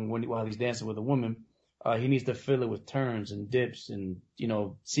song while he's dancing with a woman. He needs to fill it with turns and dips and,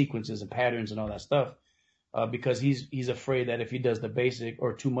 sequences and patterns and all that stuff. Because he's afraid that if he does the basic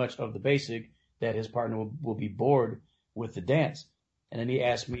or too much of the basic, that his partner will be bored with the dance. And then he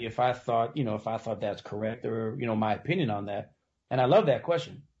asked me if I thought that's correct or, my opinion on that. And I love that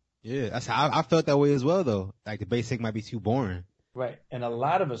question. Yeah, that's how I felt that way as well, though. Like the basic might be too boring. Right. And a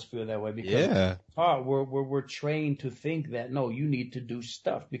lot of us feel that way because we're trained to think that, no, you need to do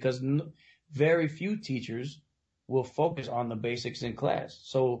stuff, because very few teachers will focus on the basics in class.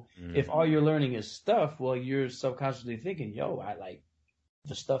 So if all you're learning is stuff, well, you're subconsciously thinking,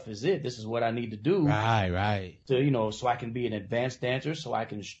 the stuff is it. This is what I need to do. Right. To, so I can be an advanced dancer, so I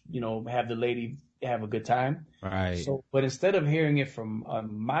can, have the lady have a good time. Right. So, but instead of hearing it from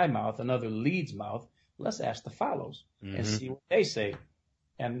my mouth, another lead's mouth, let's ask the follows and see what they say.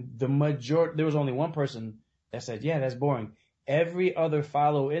 And the majority, there was only one person that said, yeah, that's boring. Every other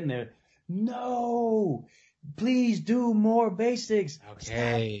follow in there, no, please do more basics.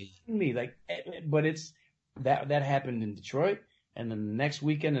 Okay. Stop me. But it's that happened in Detroit, and then the next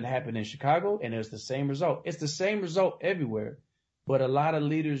weekend it happened in Chicago, and it was the same result. It's the same result everywhere. But a lot of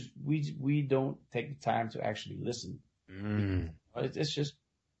leaders, we don't take the time to actually listen.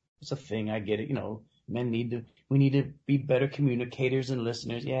 It's a thing. I get it. We need to be better communicators and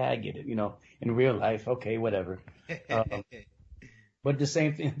listeners. Yeah, I get it. In real life, okay, whatever. But the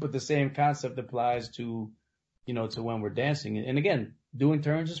same concept applies to, to when we're dancing. And again, doing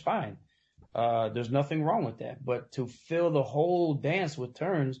turns is fine. There's nothing wrong with that. But to fill the whole dance with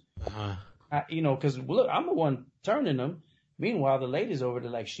turns, because look, I'm the one turning them. Meanwhile, the lady's over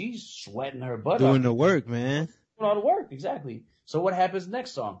there, she's sweating her butt off. Doing the work, man. Doing all the work, exactly. So what happens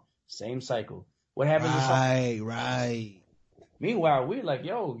next song? Same cycle. What happens? Right. Meanwhile, we're like,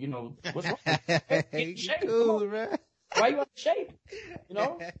 yo, what's wrong? Get in shape. Cool, right? Why you out of shape?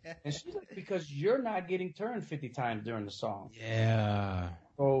 And she's like, because you're not getting turned 50 times during the song. Yeah.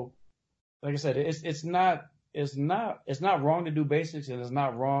 So, like I said, it's not wrong to do basics, and it's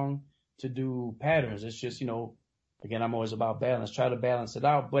not wrong to do patterns. It's just, again, I'm always about balance. Try to balance it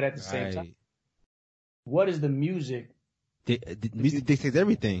out, but at the same time, what is the music? The music dictates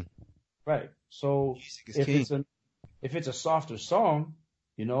everything. Right. So if it's a softer song,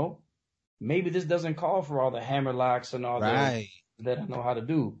 maybe this doesn't call for all the hammer locks and all that I know how to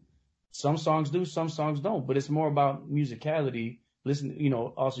do. Some songs do, some songs don't, but it's more about musicality listen,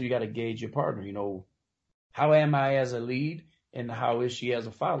 also you got to gauge your partner, how am I as a lead and how is she as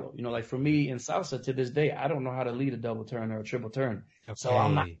a follow? Like for me in salsa to this day, I don't know how to lead a double turn or a triple turn. Okay. So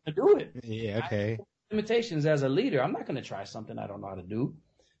I'm not going to do it. Yeah. Okay. Limitations as a leader. I'm not going to try something I don't know how to do.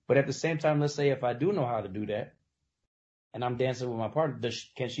 But at the same time, let's say if I do know how to do that and I'm dancing with my partner,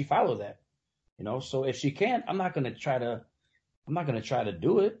 can she follow that? So if she can't, I'm not going to try to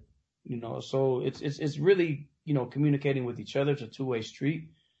do it, so it's really, communicating with each other. It's a two-way street.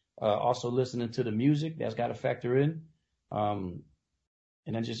 Also listening to the music, that's got to factor in. And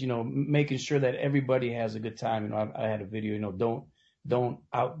then just, making sure that everybody has a good time. I had a video, don't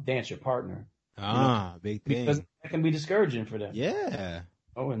out dance your partner. Big thing. Because that can be discouraging for them. Yeah.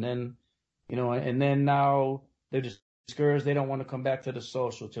 And then, and then now they're discouraged. They don't want to come back to the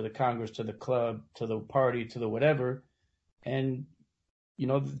social, to the Congress, to the club, to the party, to the whatever. And,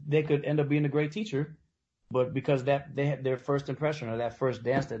 they could end up being a great teacher, but because that they had their first impression or that first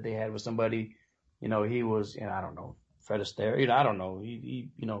dance that they had with somebody, he was, I don't know, Fred Astaire, I don't know, he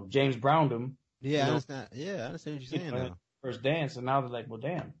James Browned him. Yeah, I understand. Yeah, I understand what you're saying now. First dance, and now they're like, well,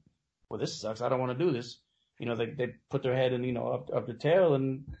 damn, this sucks. I don't want to do this. They put their head in, up the tail,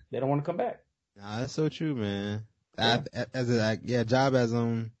 and they don't want to come back. Nah, that's so true, man. Yeah. Job as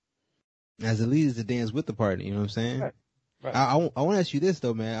a lead is to dance with the party. You know what I'm saying? Right. I want to ask you this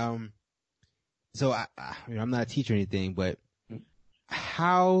though, man. So I'm not a teacher or anything, but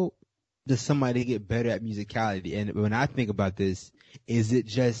how does somebody get better at musicality? And when I think about this, is it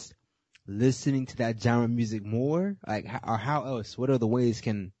just listening to that genre of music more? Or how else? What other ways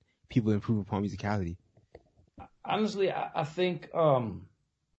can people improve upon musicality? Honestly, I think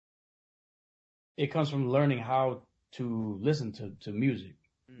it comes from learning how to listen to music.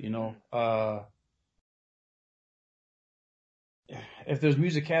 If there's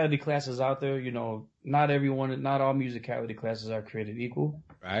musicality classes out there, not all musicality classes are created equal.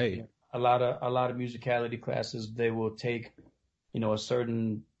 Right. A lot of musicality classes, they will take, a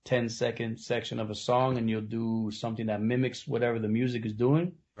certain 10-second section of a song and you'll do something that mimics whatever the music is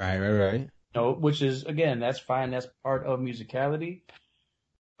doing. Right. Which is, again, that's fine. That's part of musicality.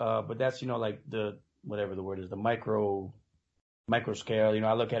 But that's, like whatever the word is, the micro scale.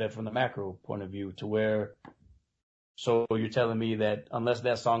 I look at it from the macro point of view to where, so you're telling me that unless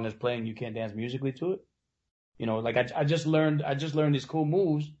that song is playing, you can't dance musically to it? I just learned these cool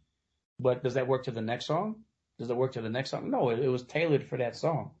moves, but does that work to the next song? Does it work to the next song? No, it was tailored for that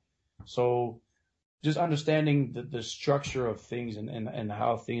song. So just understanding the structure of things and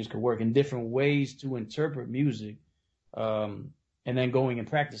how things could work and different ways to interpret music, and then going and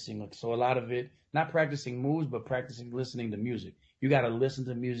practicing. So a lot of it, not practicing moves, but practicing listening to music. You got to listen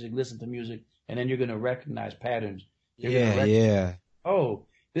to music, and then you're going to recognize patterns. Yeah. Oh,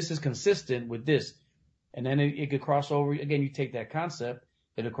 this is consistent with this. And then it could cross over. Again, you take that concept,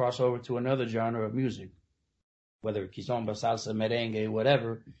 it'll cross over to another genre of music, whether kizomba, salsa, merengue,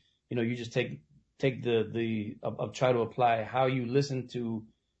 whatever. You just take try to apply how you listen to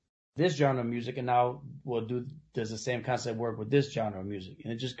this genre of music, and now does the same concept work with this genre of music?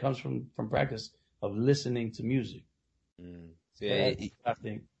 And it just comes from practice of listening to music. Yeah, I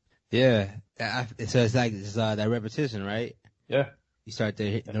think. Yeah, so it's like that repetition, right? Yeah. You start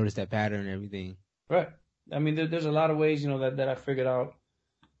to notice that pattern and everything. Right. I mean, there's a lot of ways, that I figured out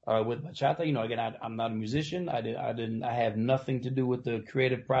with bachata. Again, I'm not a musician. I have nothing to do with the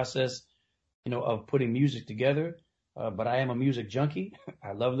creative process, of putting music together. But I am a music junkie.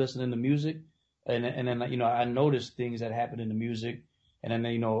 I love listening to music, and then I notice things that happen in the music, and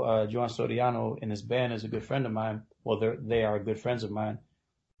then Joan Soriano and his band is a good friend of mine. Well, they are good friends of mine.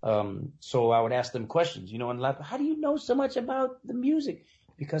 So I would ask them questions, and like, how do you know so much about the music?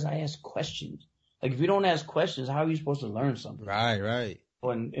 Because I ask questions. Like if you don't ask questions, how are you supposed to learn something? Right.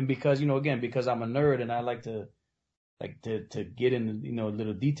 And because again, because I'm a nerd and I like to get in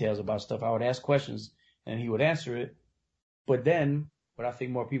little details about stuff, I would ask questions and he would answer it. But then what I think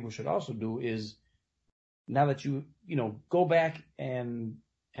more people should also do is, now that you go back and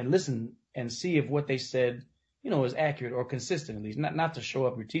listen and see if what they said is accurate or consistent, at least not to show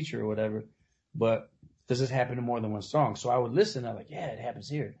up your teacher or whatever, but does this happen in more than one song? So I would listen. I'm like, yeah, it happens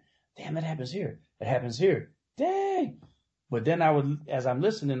here. Damn, it happens here. It happens here. Dang. But then as I'm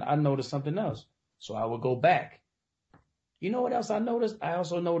listening, I noticed something else. So I would go back. You know what else I noticed? I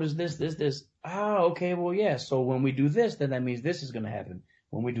also noticed this. Ah, okay, well, yeah. So when we do this, then that means this is going to happen.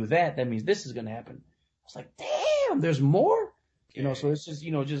 When we do that, that means this is going to happen. I was like, damn, there's more? So it's just,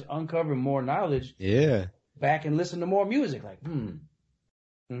 just uncovering more knowledge. Yeah. Back and listen to more music. Like,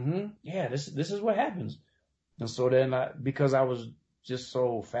 yeah, this is what happens. And so then because I was just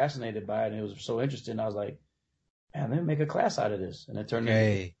so fascinated by it and it was so interesting, I was like, and then make a class out of this. And it turned into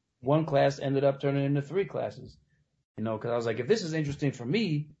Okay. one class, ended up turning into 3 classes. You know, because I was like, if this is interesting for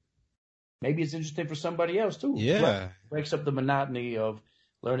me, maybe it's interesting for somebody else too. Yeah. Plus, breaks up the monotony of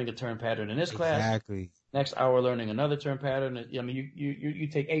learning a turn pattern in this class. Exactly. Next hour learning another turn pattern. I mean, you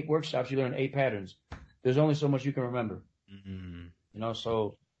take 8 workshops, you learn 8 patterns. There's only so much you can remember. Mm-hmm. You know,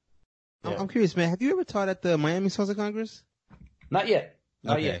 so. Yeah. I'm curious, man. Have you ever taught at the Miami Salsa Congress? Not yet.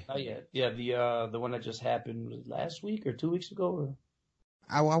 Not Okay. yet. Yeah, the one that just happened was last week or 2 weeks ago. Or...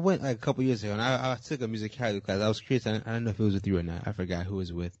 I went like a couple years ago, and I took a musicality class. I was curious. I don't know if it was with you or not. I forgot who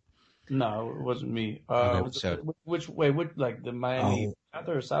was with. No, it wasn't me. Which like the Miami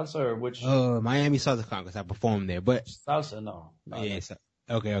or salsa or which? Miami Salsa Congress. I performed there, but salsa, no. Yeah. So,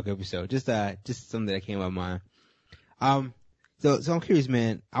 okay. So just something that came to my mind. So I'm curious,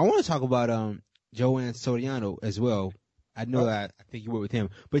 man. I want to talk about Joanne Soriano as well. I know that I think you worked with him,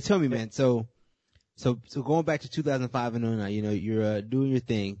 but tell me, man. So going back to 2005 and on, you know, you're doing your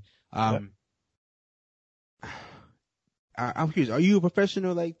thing. I'm curious. Are you a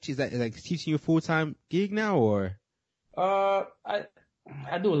professional? Like, is that like teaching your full-time gig now, or? I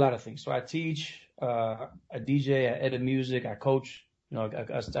do a lot of things. So I teach, I DJ, I edit music, I coach. You know,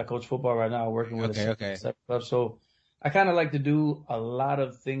 I coach football right now, working with a club. So I kind of like to do a lot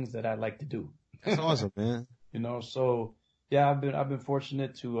of things that I like to do. That's awesome, man. You know, so yeah, I've been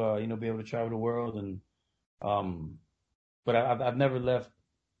fortunate to you know, be able to travel the world, and but I've never left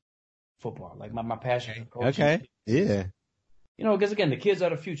football. Like my passion for coaching. Okay. Yeah. You know, because again, the kids are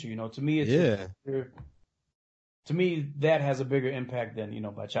the future. You know, to me, to me that has a bigger impact than, you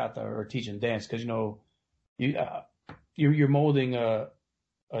know, bachata or teaching dance, because, you know, you're molding a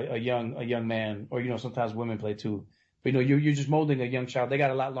young man, or, you know, sometimes women play too, but, you know, you're just molding a young child. They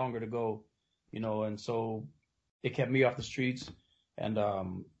got a lot longer to go, you know, and so it kept me off the streets, and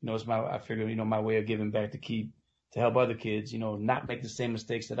you know, I figured, you know, my way of giving back to help other kids, you know, not make the same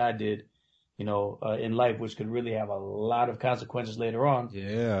mistakes that I did, you know, in life, which could really have a lot of consequences later on.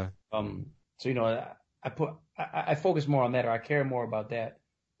 Yeah. So, you know, I focus more on that, or I care more about that,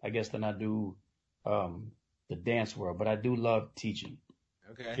 I guess, than I do the dance world. But I do love teaching.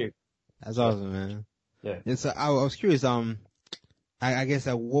 Okay. That's awesome, man. Yeah. And so I was curious, I guess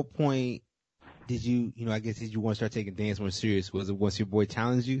at what point did you want to start taking dance more serious? Was it once your boy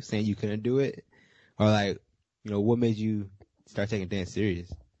challenged you, saying you couldn't do it? Or like, you know, what made you start taking dance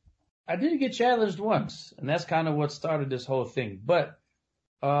serious? I did get challenged once, and that's kind of what started this whole thing. But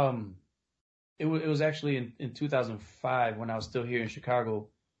it was actually in 2005 when I was still here in Chicago.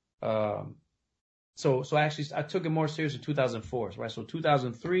 So actually I took it more serious in 2004, right? So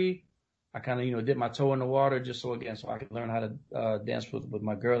 2003, I kind of, you know, dipped my toe in the water just so I could learn how to dance with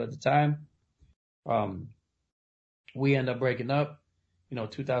my girl at the time. We ended up breaking up, you know,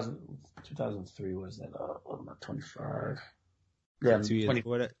 2003 was that? I'm not 25. Yeah, 2 years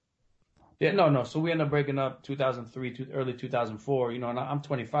before that. Yeah, no. So we ended up breaking up 2003 to early 2004, you know, and I'm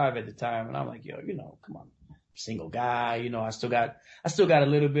 25 at the time, and I'm like, yo, you know, come on, single guy, you know, I still got a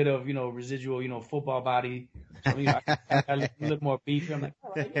little bit of, you know, residual, you know, football body. So, you know, I got a little more beefy. I'm like,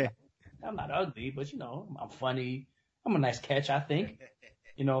 all right, you know, I'm not ugly, but, you know, I'm funny. I'm a nice catch, I think,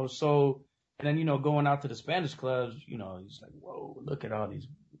 you know. So, and then, you know, going out to the Spanish clubs, you know, it's like, whoa, look at all these,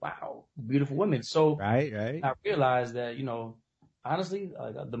 wow, beautiful women. So right. I realized that, you know, honestly,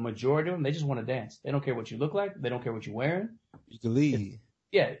 the majority of them, they just want to dance. They don't care what you look like. They don't care what you're wearing. You can lead.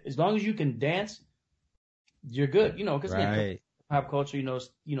 Yeah, as long as you can dance, you're good. You know, because pop culture, you know,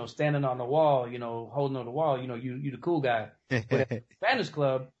 standing on the wall, you know, holding on the wall, you know, you the cool guy. But at the Spanish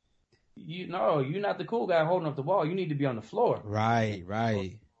club, you're not the cool guy holding up the wall. You need to be on the floor. Right.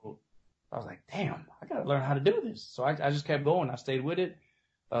 So I was like, damn, I gotta learn how to do this. So I just kept going. I stayed with it.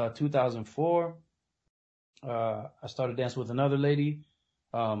 2004. I started dancing with another lady,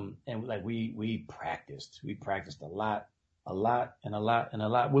 and like we practiced a lot with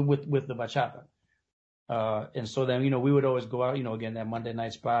the bachata, and so then, you know, we would always go out, you know, again, that Monday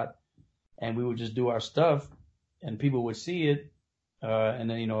night spot, and we would just do our stuff, and people would see it, and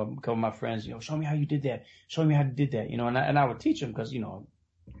then, you know, a couple of my friends, you know, show me how you did that, you know, and I would teach them, because, you know,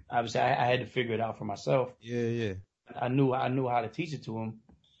 obviously I had to figure it out for myself. Yeah. I knew how to teach it to them.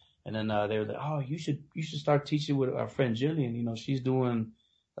 And then they were like, "Oh, you should start teaching with our friend Jillian. You know, she's doing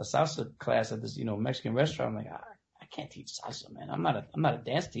a salsa class at this, you know, Mexican restaurant." I'm like, I can't teach salsa, man. I'm not a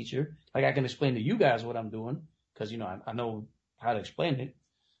dance teacher. Like, I can explain to you guys what I'm doing, because, you know, I know how to explain it.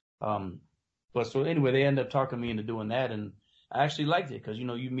 But so anyway, they ended up talking me into doing that, and I actually liked it, because, you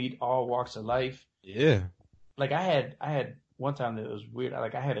know, you meet all walks of life. Yeah. Like, I had one time that was weird.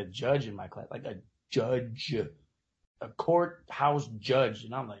 Like, I had a judge in my class, like a courthouse judge,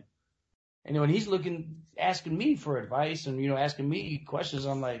 and I'm like, And when he's asking me for advice and, asking me questions,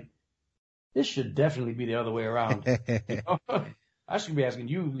 I'm like, this should definitely be the other way around. I should be asking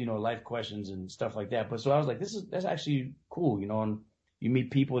you, life questions and stuff like that. But so I was like, that's actually cool, and you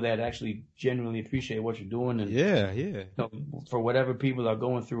meet people that actually genuinely appreciate what you're doing. And yeah. For whatever people are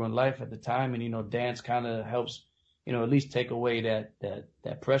going through in life at the time. And, dance kind of helps, at least take away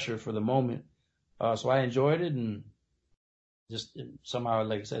that pressure for the moment. So I enjoyed it, and just somehow,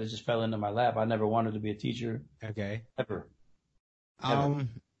 like I said, it just fell into my lap. I never wanted to be a teacher. Okay. Ever.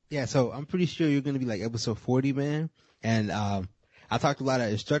 Yeah, so I'm pretty sure you're going to be like episode 40, man. And, I talked to a lot of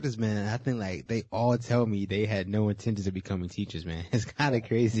instructors, man, and I think like they all tell me they had no intentions of becoming teachers, man. It's kind of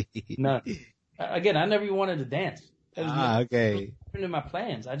crazy. No. Again, I never even wanted to dance. Okay. It was in my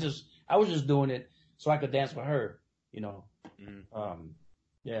plans. I was just doing it so I could dance with her,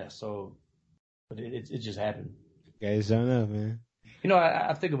 Yeah, so, but it just happened. Okay, sure enough, man.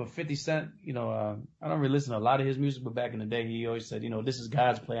 I think of a 50 Cent, I don't really listen to a lot of his music, but back in the day, he always said, this is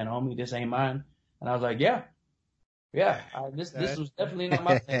God's plan, homie. This ain't mine. And I was like, yeah. This was definitely not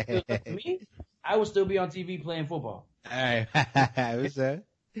my thing. For me, I would still be on TV playing football. All right. What's that?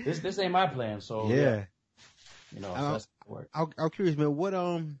 This ain't my plan. So yeah. So that's work. I'm curious, man.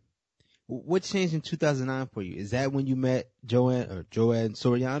 What changed in 2009 for you? Is that when you met Joanne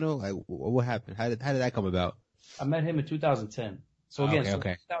Soriano? Like, what happened? How did that come about? I met him in 2010. So again,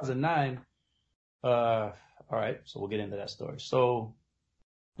 okay. 2009. All right. So we'll get into that story. So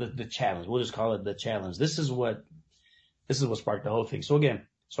the challenge, we'll just call it the challenge. This is what sparked the whole thing. So again,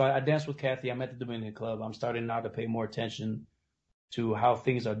 I danced with Kathy. I'm at the Dominican Club. I'm starting now to pay more attention to how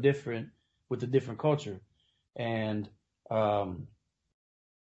things are different with the different culture. And, so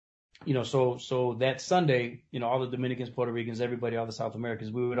that Sunday, all the Dominicans, Puerto Ricans, everybody, all the South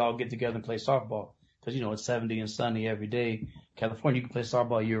Americans, we would all get together and play softball. Cause, it's 70 and sunny every day. California, you can play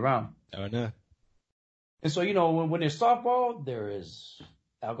softball year round. Oh, no. And so, when there's softball, there is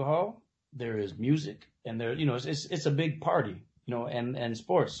alcohol, there is music, and there, it's a big party, and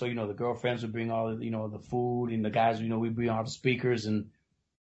sports. So, the girlfriends would bring all the, the food, and the guys, we bring all the speakers. And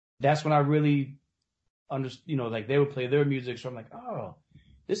that's when I really understood, like they would play their music. So I'm like, oh,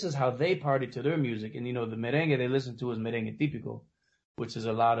 this is how they party to their music. And, the merengue they listen to is merengue típico, which is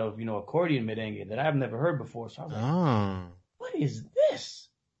a lot of, accordion merengue that I've never heard before. So I was like, what is this?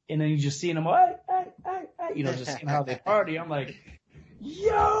 And then you just seeing them, just seeing how they party. I'm like,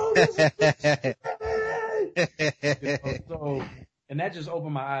 yo, this is so, and that just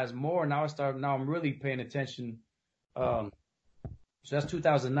opened my eyes more. Now I'm really paying attention. So that's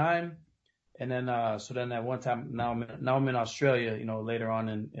 2009. And then, at one time, now I'm in Australia, later on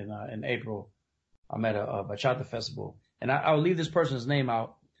in April, I'm at a bachata festival. And I'll leave this person's name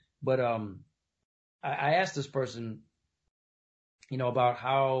out, but, I asked this person, about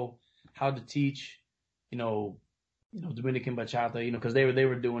how to teach, Dominican bachata, because they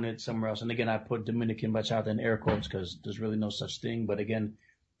were doing it somewhere else. And again, I put Dominican bachata in air quotes because there's really no such thing. But again,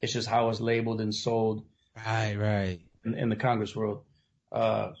 it's just how it's labeled and sold. Right. In the Congress world.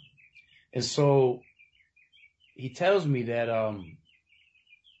 And so he tells me that,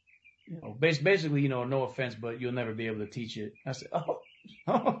 basically, no offense, but you'll never be able to teach it. I said,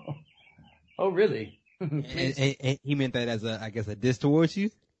 oh, really? and he meant that as a diss towards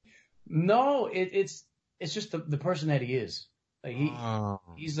you? No, it's just the person that he is. Like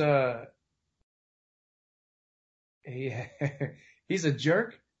he's a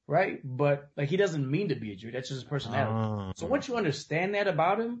jerk, right? But like he doesn't mean to be a jerk. That's just his personality. So once you understand that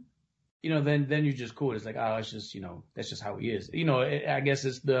about him, then you're just cool. It's like, oh, it's just, that's just how he is. I guess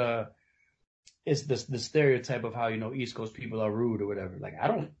it's the stereotype of how, East Coast people are rude or whatever. Like,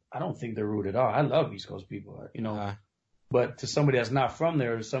 I don't think they're rude at all. I love East Coast people, but to somebody that's not from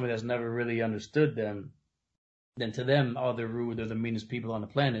there, or somebody that's never really understood them, then to them, oh, they're rude. They're the meanest people on the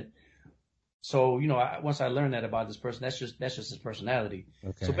planet. So, once I learned that about this person, that's just his personality.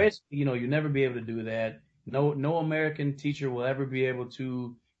 Okay. So basically, you'll never be able to do that. No American teacher will ever be able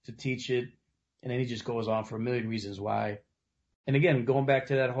to teach it. And then he just goes on for a million reasons why. And again, going back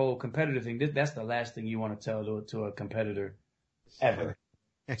to that whole competitive thing, that's the last thing you want to tell to a competitor ever.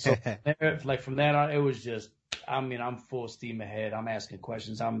 So from that on, it was just, I'm full steam ahead. I'm asking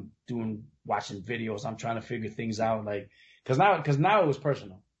questions. I'm watching videos. I'm trying to figure things out. Like, cause now it was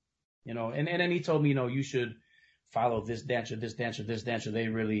personal, and then he told me, you should follow this dancer. They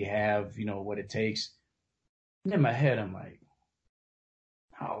really have, what it takes. And in my head, I'm like,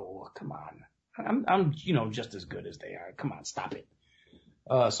 oh, come on. I'm just as good as they are. Come on, stop it.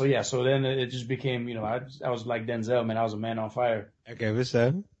 So then it just became, I was like Denzel, man. I was a man on fire. Okay, what's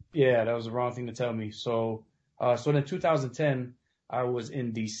that? Yeah, that was the wrong thing to tell me. So then 2010, I was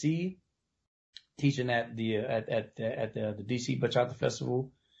in DC, teaching at the DC Bachata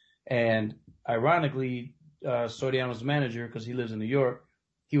Festival, and ironically, Soriano's manager, because he lives in New York,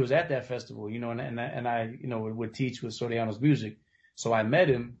 he was at that festival, and I would teach with Soriano's music, so I met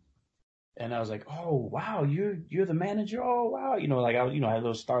him, and I was like, oh wow, you're the manager, oh wow, like I had a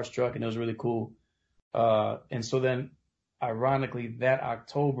little starstruck, and it was really cool, and so then, ironically, that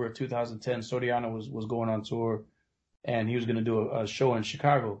October 2010, Soriano was going on tour, and he was going to do a show in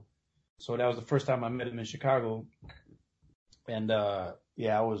Chicago. So that was the first time I met him in Chicago. And,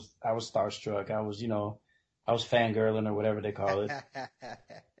 yeah, I was starstruck. I was fangirling or whatever they call it.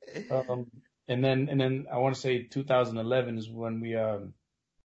 And then I want to say 2011 is when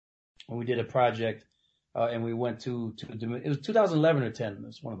we did a project, and we went to it was 2011 or 10.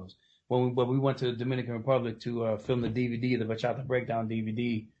 It's one of those. When we went to the Dominican Republic to film the DVD, the Bachata Breakdown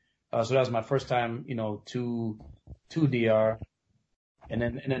DVD. So that was my first time, to DR, and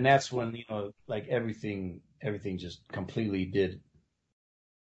then that's when like everything just completely did.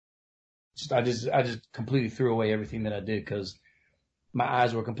 I just completely threw away everything that I did because my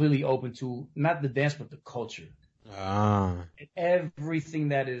eyes were completely open to not the dance but the culture. And everything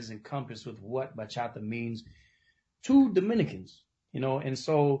that is encompassed with what bachata means to Dominicans, and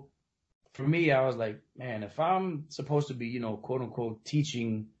so. For me, I was like, man, if I'm supposed to be, quote unquote,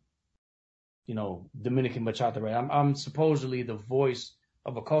 teaching, Dominican bachata, right? I'm supposedly the voice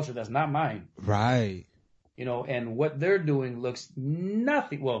of a culture that's not mine. Right. And what they're doing looks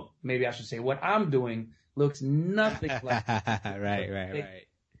nothing. Well, maybe I should say what I'm doing looks nothing like. Right.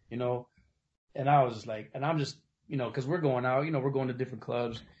 And I was just like, and I'm just, because we're going out, we're going to different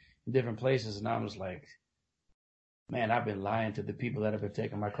clubs, different places, and I'm just like, man, I've been lying to the people that have been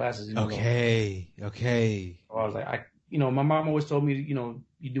taking my classes. Okay. I was like, my mom always told me,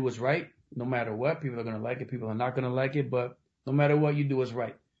 you do what's right, no matter what. People are going to like it. People are not going to like it. But no matter what, you do what's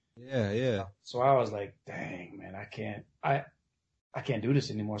right. Yeah. So I was like, dang, man, I can't do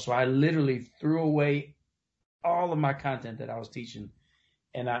this anymore. So I literally threw away all of my content that I was teaching.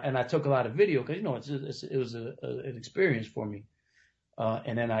 And I took a lot of video because, it was an experience for me.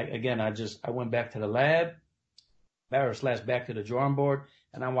 And then I went back to the lab. Back to the drawing board,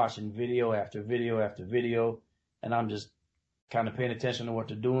 and I'm watching video after video after video, and I'm just kind of paying attention to what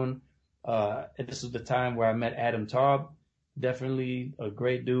they're doing. And this is the time where I met Adam Taub, definitely a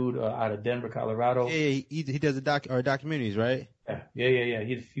great dude out of Denver, Colorado. Yeah, he does documentaries, right? Yeah.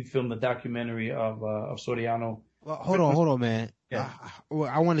 He filmed the documentary of Soriano. Well, hold on, man. Yeah.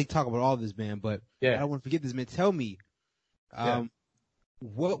 I want to talk about all this, man, but yeah. I don't want to forget this, man. Tell me,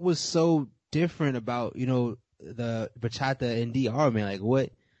 what was so different about the bachata in DR, man? Like,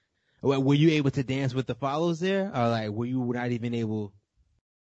 what were you able to dance with the follows there, or like were you not even able?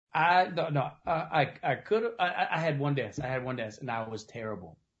 I could have. I had one dance. And I was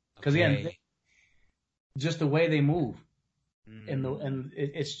terrible because again, just the way they move, and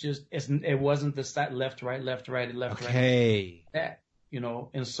it wasn't the side left right. That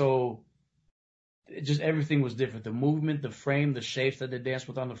and so just everything was different. The movement, the frame, the shapes that they danced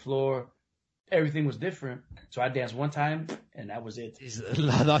with on the floor. Everything was different. So I danced one time, and that was it.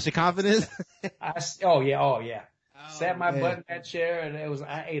 Lost your confidence? Oh yeah. Sat my butt in that chair, and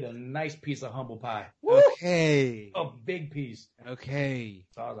I ate a nice piece of humble pie. Okay. A big piece. Okay.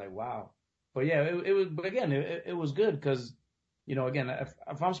 So I was like, wow. But yeah, it was. But again, it was good because, again,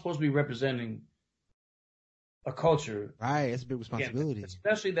 if I'm supposed to be representing a culture, right, it's a big responsibility. Again,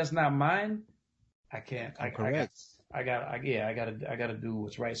 especially that's not mine. I can't. Correct. I gotta do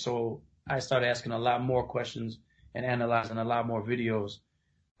what's right. So I started asking a lot more questions and analyzing a lot more videos,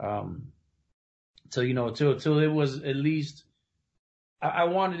 till it was at least, I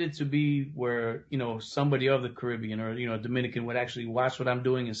wanted it to be where, somebody of the Caribbean or, Dominican would actually watch what I'm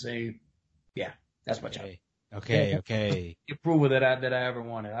doing and say, yeah, that's bachata. Okay. Approval that I ever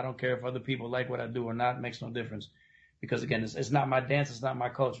wanted. I don't care if other people like what I do or not, it makes no difference. Because again, it's not my dance, it's not my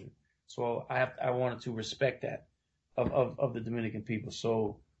culture. So I wanted to respect that of the Dominican people.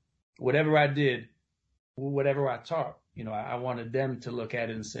 So whatever I did, whatever I taught, I wanted them to look at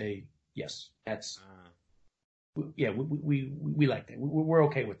it and say, yes, that's, we like that. We're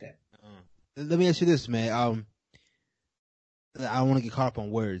okay with that. Let me ask you this, man. I don't want to get caught up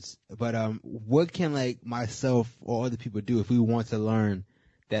on words, but what can like myself or other people do if we want to learn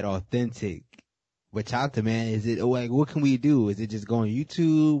that authentic bachata, man? Is it like, what can we do? Is it just go on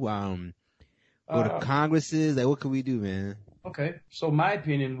YouTube? Go to congresses? Like, what can we do, man? Okay. So my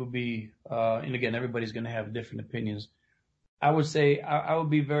opinion would be, and again, everybody's going to have different opinions. I would say I would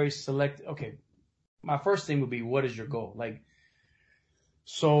be very selective. Okay. My first thing would be, what is your goal? Like,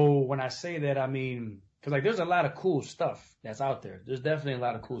 so when I say that, I mean, cause like there's a lot of cool stuff that's out there. There's definitely a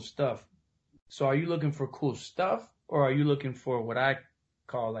lot of cool stuff. So are you looking for cool stuff, or are you looking for what I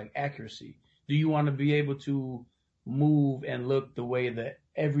call like accuracy? Do you want to be able to move and look the way that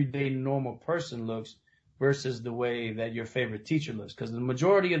everyday normal person looks versus the way that your favorite teacher looks? Because the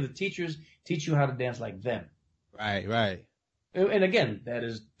majority of the teachers teach you how to dance like them. Right, right. And again, that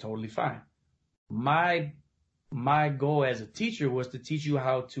is totally fine. My goal as a teacher was to teach you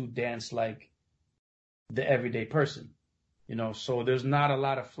how to dance like the everyday person. So there's not a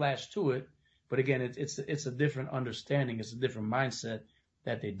lot of flash to it, but again, it's a different understanding. It's a different mindset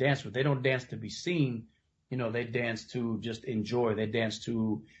that they dance with. They don't dance to be seen. They dance to just enjoy. They dance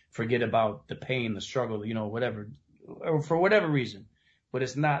to forget about the pain, the struggle, whatever, or for whatever reason. But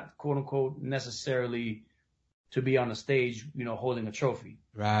it's not, quote unquote, necessarily to be on a stage, holding a trophy.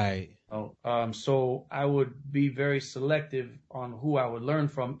 Right. So I would be very selective on who I would learn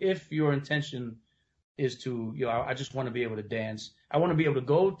from. If your intention is to, I just want to be able to dance. I want to be able to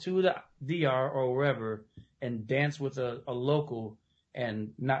go to the DR or wherever and dance with a local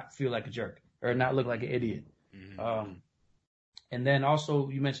and not feel like a jerk or not look like an idiot. Mm-hmm. And then also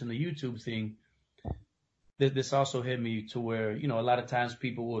you mentioned the YouTube thing. This also hit me to where, a lot of times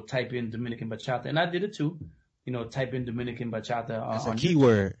people will type in Dominican bachata, and I did it too. Type in Dominican bachata. As a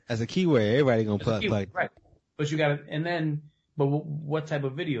keyword. As a keyword, everybody gonna plug. Right. But you gotta, but what type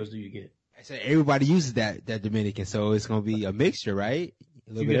of videos do you get? I said everybody uses that Dominican, so it's gonna be a mixture, right?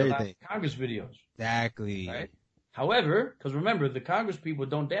 A little bit of everything. A lot of Congress videos. Exactly. Right. However, because remember, the Congress people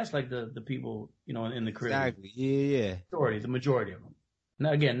don't dance like the people, in the Caribbean. Exactly. Yeah. The majority of them.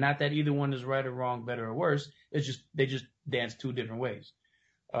 Now, again, not that either one is right or wrong, better or worse. It's just, they just dance two different ways.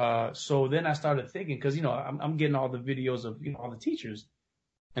 So then I started thinking, because, I'm getting all the videos of, all the teachers.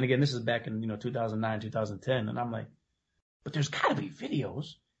 And again, this is back in, 2009, 2010. And I'm like, but there's got to be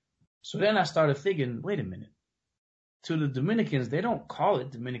videos. So then I started thinking, wait a minute. To the Dominicans, they don't call it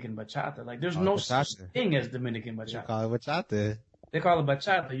Dominican bachata. Like, there's no such thing as Dominican bachata. They call it bachata. They call it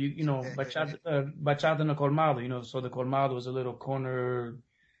bachata. Bachata no colmado, so the colmado is a little corner,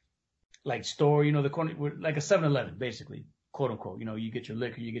 like store, the corner, like a 7-Eleven, basically, quote unquote. You get your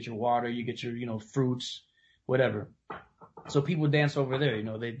liquor, you get your water, you get your, fruits, whatever. So people dance over there,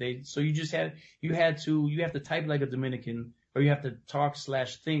 so you have to type like a Dominican, or you have to talk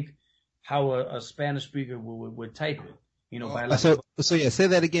 / think how a Spanish speaker would type it, So yeah, say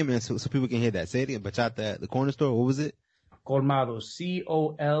that again, man, so people can hear that. Say it again. Bachata, the corner store, what was it? Colmado,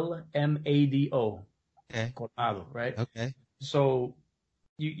 Colmado. Okay. Colmado, right? Okay. So,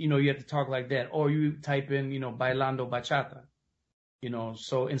 you have to talk like that. Or you type in, bailando bachata.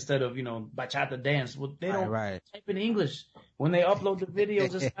 So instead of, bachata dance, well, they don't type in English. When they upload the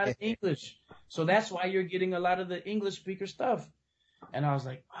videos, it's not in English. So that's why you're getting a lot of the English speaker stuff. And I was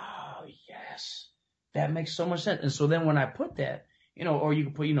like, oh, yes, that makes so much sense. And so then when I put that, or you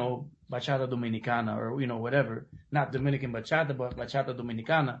can put, bachata dominicana or, whatever, not Dominican bachata, but bachata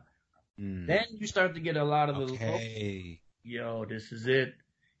dominicana. Then you start to get a lot of the, this is it.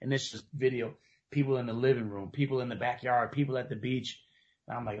 And it's just video, people in the living room, people in the backyard, people at the beach.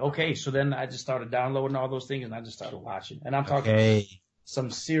 And I'm like, okay. So then I just started downloading all those things and I just started watching. And I'm talking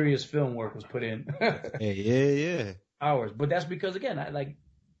some serious film work was put in. Yeah. Hours. But that's because, again,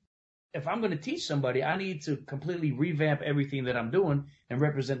 if I'm going to teach somebody, I need to completely revamp everything that I'm doing and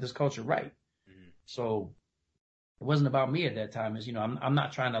represent this culture right. Mm-hmm. So it wasn't about me at that time. I'm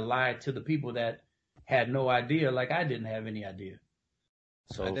not trying to lie to the people that had no idea, like I didn't have any idea.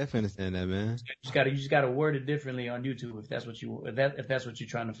 So I definitely understand that, man. You just gotta word it differently on YouTube if that's what you're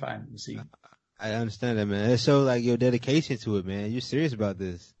trying to find and see. I understand that, man. It shows like your dedication to it, man. You're serious about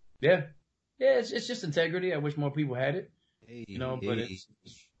this. Yeah. Yeah, it's just integrity. I wish more people had it, but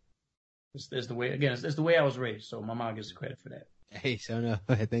it's the way, again, it's the way I was raised. So my mom gets the credit for that. Hey, so no,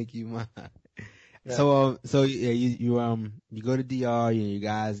 thank you, Mom. Yeah. So yeah, you go to DR, you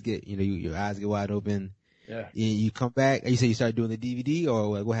guys get, your eyes get wide open. Yeah. You come back. You say you start doing the DVD,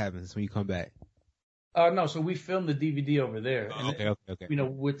 or what happens when you come back? No, so we filmed the DVD over there. Oh, okay.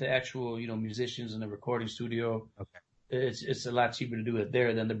 With the actual, musicians in the recording studio. Okay. It's a lot cheaper to do it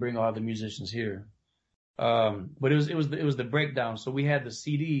there than to bring all the musicians here. But it was the breakdown. So we had the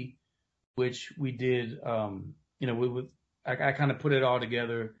CD, which we did, I kind of put it all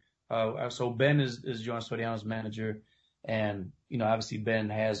together. So Ben is Joan Soriano's manager, and, obviously Ben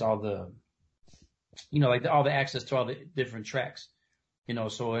has all the, all the access to all the different tracks,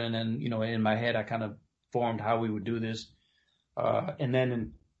 so, and then, in my head, I kind of formed how we would do this. And then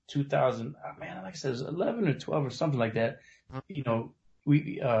in 2000, like I said, it was 11 or 12 or something like that.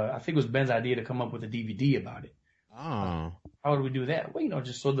 We, I think it was Ben's idea to come up with a DVD about it. Oh. How do we do that? Well,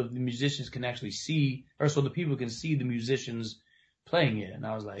 just so the musicians can actually see, or so the people can see the musicians playing it. And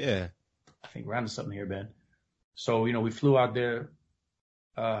I was like, yeah, I think we're onto something here, Ben. So, you know, we flew out there.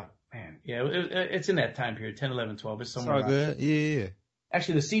 Man, yeah, it's in that time period, 10, 11, 12. It's somewhere It's all around. good. Yeah.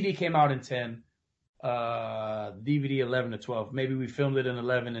 Actually, the CD came out in 10, DVD 11 to 12. Maybe we filmed it in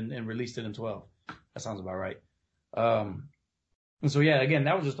 11 and released it in 12. That sounds about right. And so, yeah, again,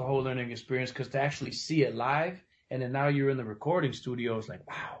 that was just a whole learning experience because to actually see it live and then now you're in the recording studio, it's like,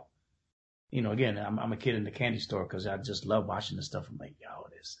 wow. You know, again, I'm a kid in the candy store because I just love watching this stuff. I'm like, yo,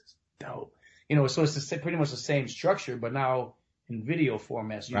 this is dope. You know, so it's pretty much the same structure, but now in video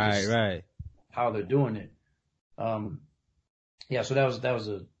formats. Right. How they're doing it. Yeah, so that was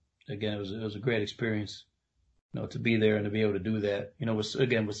a great experience, you know, to be there and to be able to do that. You know, with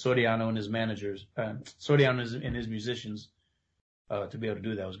Soriano and his managers, Soriano and his musicians, to be able to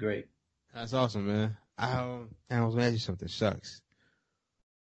do that was great. That's awesome, man. I was gonna ask you something. Shucks.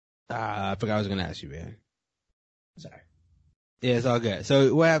 I forgot I was gonna ask you, man. Sorry. Yeah, it's all good.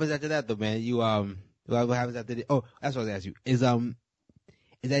 So what happens after that, though, man? You what happens after the? Oh, that's what I was gonna ask you. Is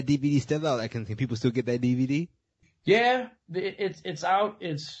that DVD still out? Like, can people still get that DVD? Yeah, it's out.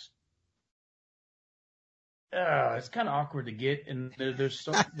 It's kind of awkward to get, and there's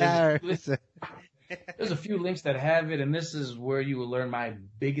a few links that have it, and this is where you will learn my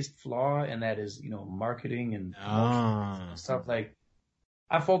biggest flaw, and that is, you know, marketing and stuff. Like,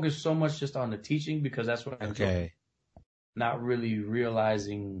 I focus so much just on the teaching because that's what I enjoy. Not really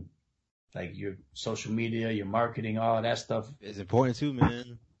realizing, like, your social media, your marketing, all of that stuff. It's important too,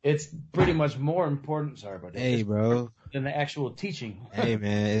 man. It's pretty much more important. Sorry about that. Hey, bro. Than the actual teaching. Hey,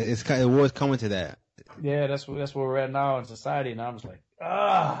 man, it's kind of what's coming to that. Yeah, that's where we're at now in society, and I'm just like,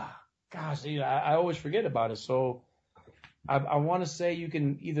 gosh, you know, I always forget about it. So I want to say you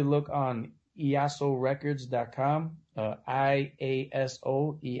can either look on iasorecords.com,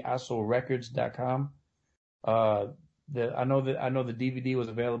 iasorecords.com. I know the DVD was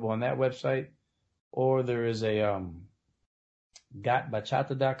available on that website, or there is a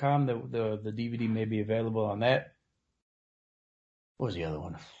gotbachata.com. The DVD may be available on that. What was the other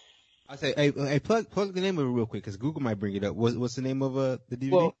one? I say, hey, plug the name of it real quick because Google might bring it up. What's the name of the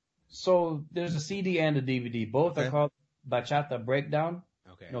DVD? Well, so there's a CD and a DVD. Both are called Bachata Breakdown.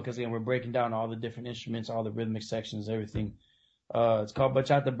 Okay. You know, because again, we're breaking down all the different instruments, all the rhythmic sections, everything. It's called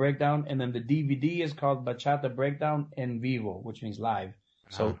Bachata Breakdown, and then the DVD is called Bachata Breakdown en vivo, which means live.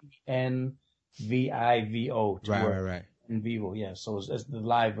 So NVIVO. Right. En vivo, yeah. So it's the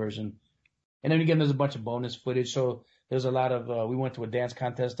live version. And then again, there's a bunch of bonus footage. So there's a lot of, we went to a dance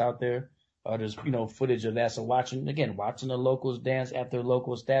contest out there. There's, you know, footage of that. So watching the locals dance at their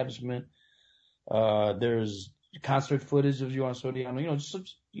local establishment. There's concert footage of you on Soriano, you know,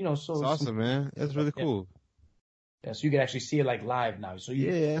 just, you know, so. It's awesome, man. That's really cool. Yeah, so you can actually see it like live now. So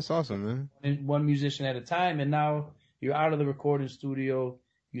yeah, that's awesome, man. One musician at a time, and now you're out of the recording studio.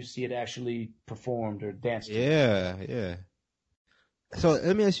 You see it actually performed or danced. Yeah. So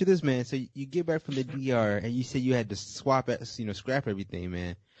let me ask you this, man. So you get back from the DR, and you said you had to scrap everything,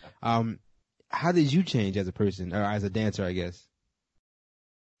 man. How did you change as a person or as a dancer, I guess?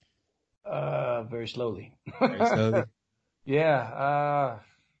 Very slowly. Very slowly. Yeah.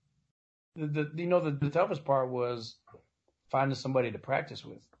 The toughest part was finding somebody to practice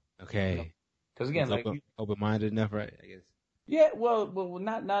with. Okay. Because again, open-minded enough, right? I guess. Yeah. Well,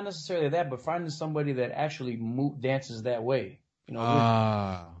 not necessarily that, but finding somebody that actually dances that way. You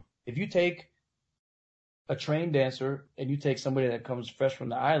know, if you take a trained dancer and you take somebody that comes fresh from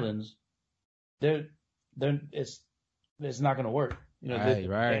the islands, it's not going to work. You know,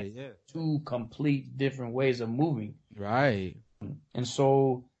 right. Yeah. Two complete different ways of moving. Right. And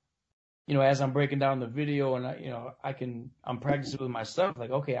so, you know, as I'm breaking down the video and I'm practicing with myself, like,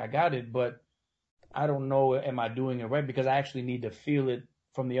 okay, I got it, but I don't know, am I doing it right? Because I actually need to feel it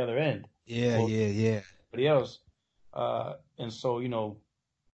from the other end. Yeah. Everybody else. And so, you know,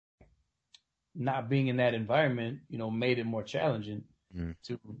 not being in that environment, you know, made it more challenging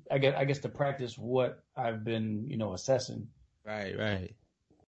to, I guess to practice what I've been, you know, assessing. Right.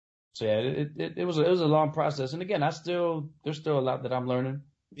 So yeah, it was a long process. And again, there's still a lot that I'm learning.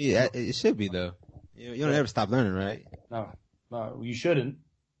 Yeah, it should be though. You don't ever stop learning, right? No, you shouldn't.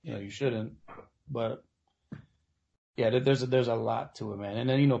 You know, you shouldn't. But yeah, there's a lot to it, man. And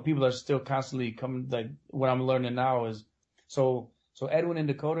then, you know, people are still constantly coming. Like what I'm learning now is so Edwin and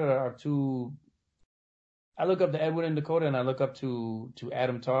Dakota are two. I look up to Edwin and Dakota, and I look up to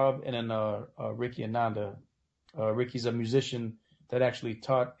Adam Taub, and then Ricky Ananda. Ricky's a musician that actually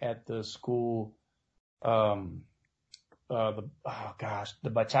taught at the school, the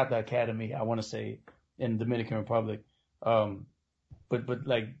Bachata Academy, I want to say, in Dominican Republic. But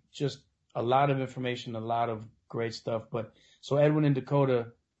like just a lot of information, a lot of great stuff. But so Edwin and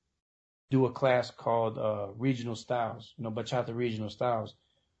Dakota, do a class called Regional Styles, Bachata Regional Styles.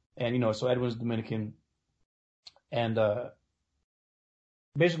 And, so Edwin's Dominican. And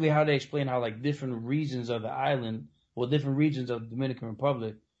basically how they explain how, like, different regions of the island, different regions of the Dominican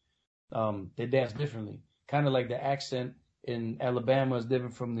Republic, they dance differently. Kind of like the accent in Alabama is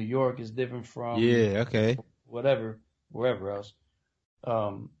different from New York, is different from wherever else.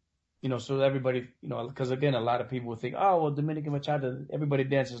 So everybody, because again, a lot of people would think, oh, well, Dominican bachata, everybody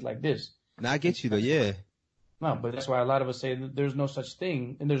dances like this. Now I get you though, yeah. No, but that's why a lot of us say that there's no such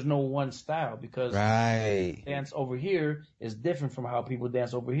thing and there's no one style, because dance over here is different from how people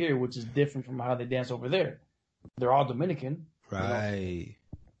dance over here, which is different from how they dance over there. They're all Dominican. Right.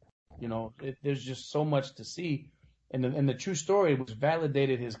 There's just so much to see. And the true story, which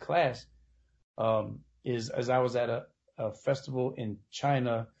validated his class, is as I was at a festival in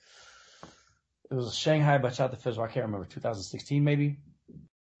China. It was a Shanghai Bachata Festival. I can't remember, 2016 maybe.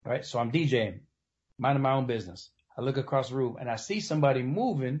 Right. So I'm DJing, minding my own business. I look across the room and I see somebody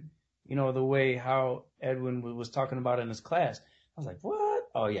moving, the way how Edwin was talking about in his class. I was like, what?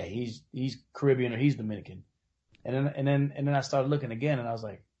 Oh yeah, he's Caribbean or he's Dominican. And then I started looking again and I was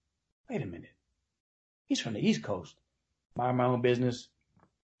like, wait a minute. He's from the East Coast. Mind my own business.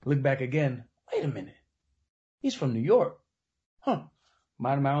 Look back again. Wait a minute. He's from New York. Huh.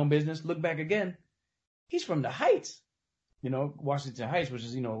 Mind my own business. Look back again. He's from the Heights. Washington Heights, which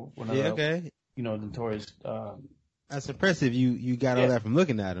is, one of the notorious. That's impressive. You got all that from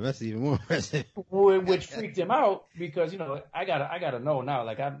looking at him. That's even more impressive. Which freaked him out because, I gotta know now.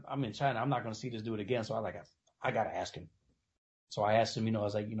 Like I'm in China. I'm not going to see this dude again. So I gotta ask him. So I asked him, I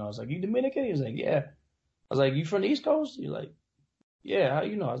was like, you Dominican? He was like, yeah. I was like, you from the East Coast? He's like, yeah. How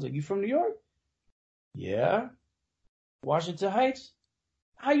you know? I was like, you from New York? Yeah. Washington Heights?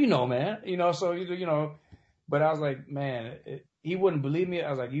 How you know, man? So, but I was like, man, he wouldn't believe me. I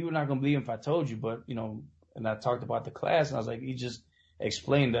was like, you're not going to believe him if I told you, but, and I talked about the class and I was like, he just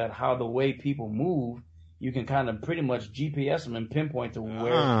explained that how the way people move, you can kind of pretty much GPS them and pinpoint to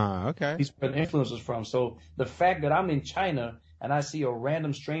where these influences from. So the fact that I'm in China and I see a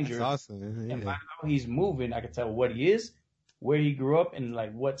random stranger, that's awesome. Yeah. And by how he's moving, I can tell what he is, where he grew up, and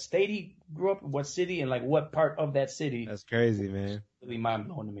like what state he grew up, what city, and like what part of that city. That's crazy, man. Really mind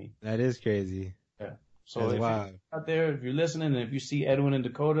blowing to me. That is crazy. Yeah. So if you're out there, if you're listening, and if you see Edwin and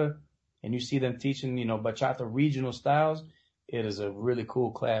Dakota, and you see them teaching, bachata regional styles, it is a really cool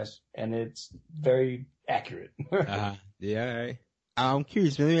class, and it's very accurate. Yeah. All right. I'm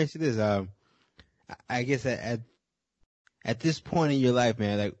curious, man. Let me ask you this. I guess at this point in your life,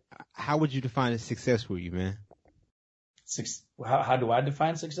 man, like, how would you define success for you, man? How do I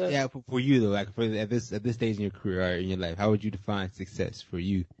define success? Yeah, for you though, like at this stage in your career or in your life, how would you define success for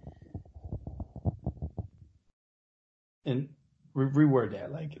you? And reword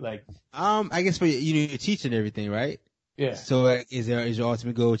that, like. I guess for you're teaching everything, right? Yeah. So is your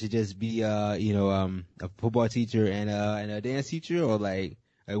ultimate goal to just be a football teacher and a dance teacher, or like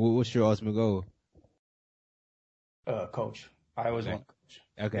what's your ultimate goal? Coach. I always want coach.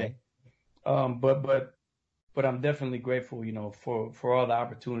 Okay. But I'm definitely grateful, for all the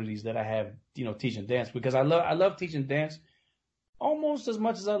opportunities that I have, teaching dance, because I love teaching dance almost as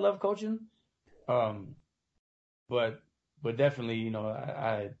much as I love coaching. But definitely,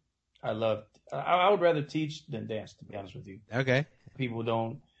 I would rather teach than dance, to be honest with you. Okay. I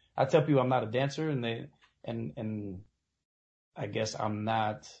tell people I'm not a dancer, and I guess I'm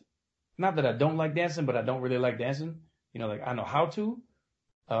not that I don't like dancing, but I don't really like dancing. Like I know how to.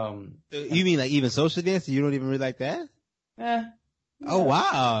 You mean like even social dancing? You don't even really like that? Oh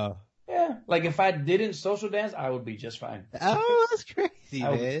wow. Yeah. Like if I didn't social dance, I would be just fine. Oh, that's crazy,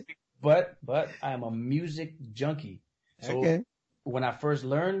 man. But I'm a music junkie. So when I first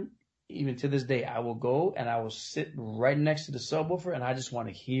learned, even to this day, I will go and I will sit right next to the subwoofer and I just want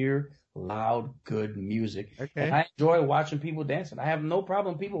to hear loud, good music. Okay. And I enjoy watching people dancing. I have no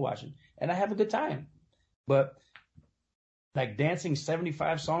problem people watching, and I have a good time. But like dancing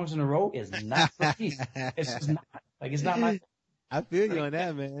 75 songs in a row is not for me. It's just not. Like it's not my thing. I feel you on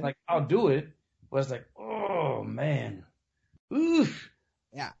that, man. Like I'll do it, but it's like, oh man. Oof.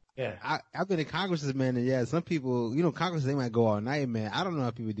 Yeah. I've been in congresses, man, and yeah, some people, congresses, they might go all night, man. I don't know how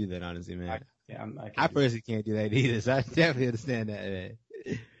people do that, honestly, man. I personally can't do that either, so I definitely understand that, man.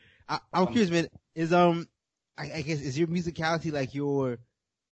 I'm curious, man, I guess, is your musicality like your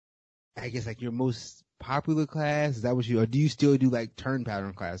most popular class? Is that what or do you still do like turn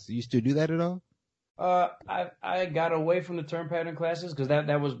pattern class? Do you still do that at all? I got away from the turn pattern classes because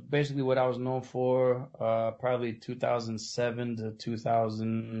that was basically what I was known for, probably 2007 to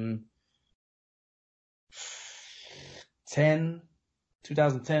 2010.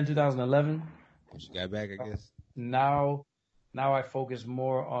 2010, 2011. She got back, I guess. Now I focus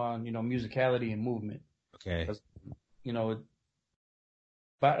more on, musicality and movement. Okay.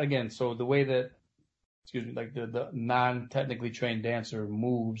 But again, so the way that, like the non-technically trained dancer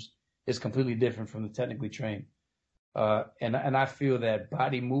moves is completely different from the technically trained. And I feel that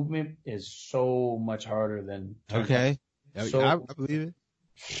body movement is so much harder than. Okay. So, I believe it.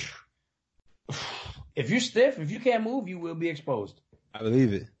 If you're stiff, if you can't move, you will be exposed. I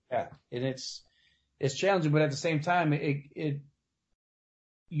believe it. Yeah, and it's challenging, but at the same time,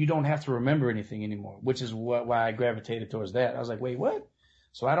 you don't have to remember anything anymore, which is why I gravitated towards that. I was like, wait, what?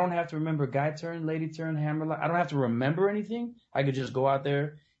 So I don't have to remember guy turn, lady turn, hammer lock. I don't have to remember anything. I could just go out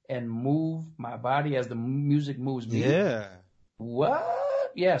there and move my body as the music moves me. Yeah. What?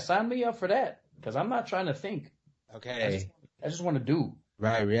 Yeah, sign me up for that, because I'm not trying to think. Okay. I just want to do.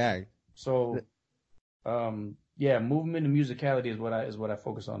 Right, react. So, yeah, movement and musicality is what I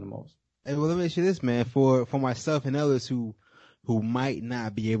focus on the most. Hey, well, let me ask you this, man. For myself and others who might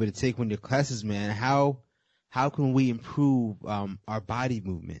not be able to take one of your classes, man, how can we improve our body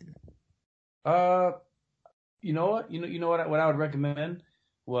movement? You know what? You know what I would recommend?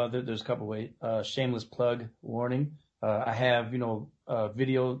 Well, there's a couple ways. Shameless plug warning. I have, a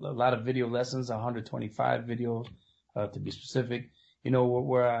lot of video lessons, 125 videos, to be specific.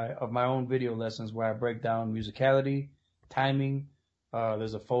 Of my own video lessons where I break down musicality, timing.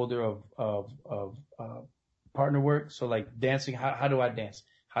 There's a folder of partner work. So like dancing, how do I dance?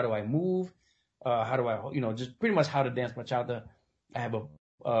 How do I move? How do I, just pretty much how to dance bachata. I have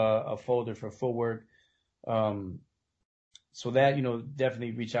a folder for footwork. So that,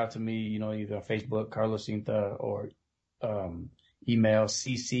 definitely reach out to me, either on Facebook, Carlos Cinta, or email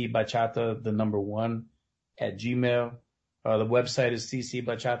ccbachata1@gmail. The website is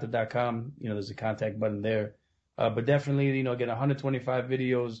ccbachata.com. There's a contact button there. But definitely, get 125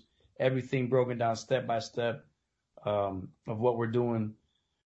 videos, everything broken down step by step, of what we're doing.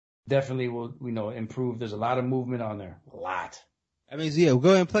 Definitely will, improve. There's a lot of movement on there. A lot. I mean, yeah, go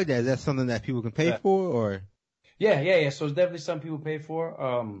ahead and plug that. Is that something that people can pay for, or? Yeah. So it's definitely something people pay for.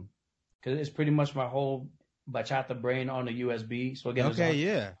 Cause it's pretty much my whole bachata brain on a USB. So again,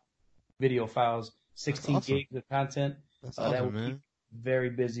 video files, 16 gigs of content. That's awesome, that will man. keep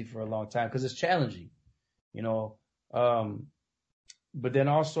very busy for a long time because it's challenging, but then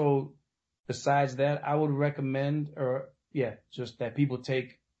also besides that, I would recommend, just that people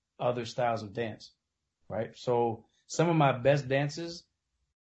take other styles of dance, right? So some of my best dances,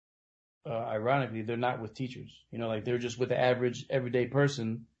 ironically, they're not with teachers, like they're just with the average everyday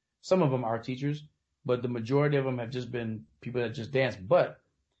person. Some of them are teachers, but the majority of them have just been people that just dance, but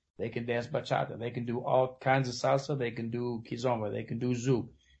they can dance bachata. They can do all kinds of salsa. They can do kizomba. They can do zouk.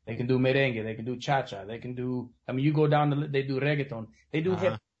 They can do merengue. They can do cha-cha. They can do, you go down, they do reggaeton. They do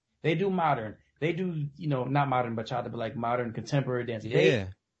hip. They do modern. They do, not modern bachata, but like modern contemporary dance. Yeah. They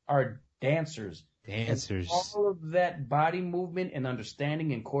are dancers. Dancers. And all of that body movement and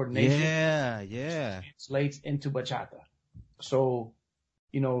understanding and coordination. Yeah. Translates into bachata. So,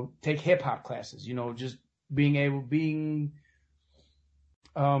 take hip hop classes, just being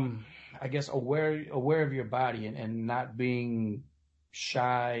I guess aware of your body and not being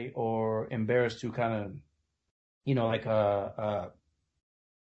shy or embarrassed to kind of, be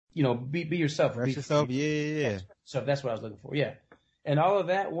yourself. Be yourself. Yeah. So that's what I was looking for. Yeah. And all of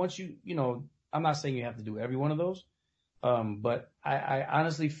that, once I'm not saying you have to do every one of those. But I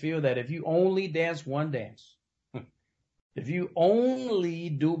honestly feel that if you only dance one dance, if you only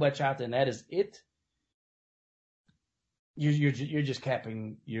do bachata and that is it, you're just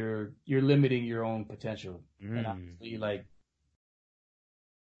capping, you're limiting your own potential. And honestly, like,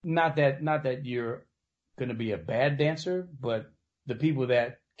 not that you're going to be a bad dancer, but the people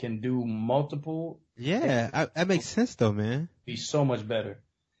that can do multiple. Yeah, that makes sense though, man. Be so much better.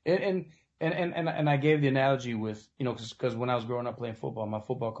 And I gave the analogy with, cause when I was growing up playing football, my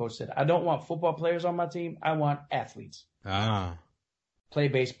football coach said, I don't want football players on my team. I want athletes. Play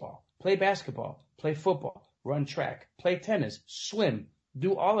baseball, play basketball, play football, run track, play tennis, swim,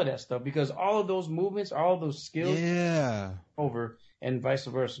 do all of that stuff, because all of those movements, all of those skills, over, and vice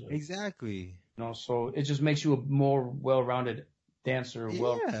versa. Exactly. So it just makes you a more well-rounded dancer.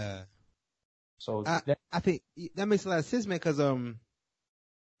 Yeah. So I think that makes a lot of sense, man, because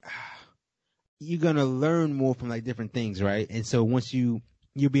you're gonna learn more from like different things, right? And so once you'll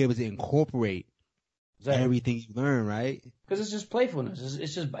be able to incorporate everything you learn, right? Because it's just playfulness.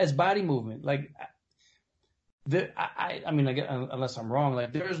 It's body movement. Like, I mean, unless I'm wrong,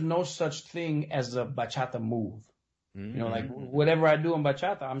 like there's no such thing as a bachata move. Like whatever I do in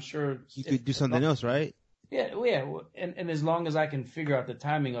bachata, I'm sure you could do something else, right? Yeah, well, yeah, and as long as I can figure out the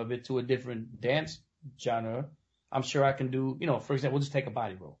timing of it to a different dance genre, I'm sure I can do, for example, we'll just take a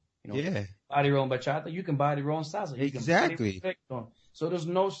body roll. Yeah. Body roll in bachata, you can body roll in salsa. You can body Exactly. roll. So there's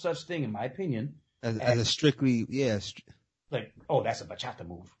no such thing, in my opinion, As a strictly, like, oh, that's a bachata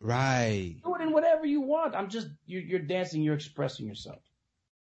move. right. Do it in whatever you want. You're dancing, you're expressing yourself.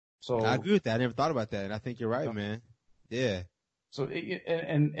 So I agree with that. I never thought about that, and I think you're right, man. Yeah. So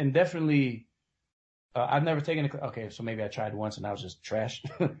and definitely, I've never taken a. Okay, so maybe I tried once and I was just trash.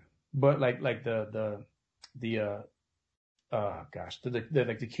 But like the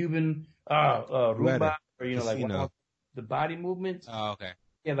like the Cuban rumba, or Casino. the body movements. Oh, okay.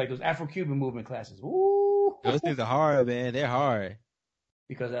 Yeah, like those Afro-Cuban movement classes. Ooh, Those things are hard, man. They're hard.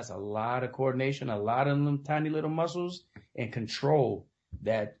 because that's a lot of coordination, a lot of them tiny little muscles and control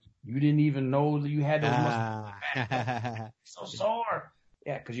that you didn't even know that you had those muscles. So sore.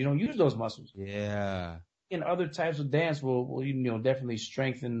 Yeah, because you don't use those muscles. Yeah. In other types of dance will definitely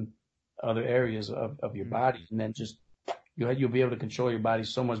strengthen other areas of your body, and then just you'll be able to control your body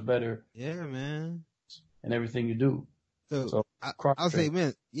so much better Yeah, man. in everything you do. So I'll say,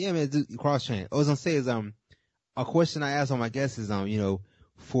 man, cross train. I was gonna say is a question I ask all my guests is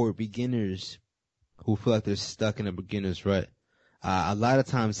for beginners who feel like they're stuck in a beginner's rut. A lot of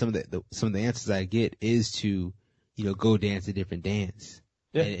times some of the answers I get is to go dance a different dance.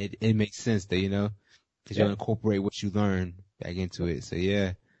 Yeah. And it makes sense that because you'll incorporate what you learn back into it. So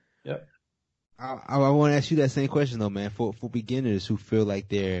yeah. Yep. I want to ask you that same question though, man. For beginners who feel like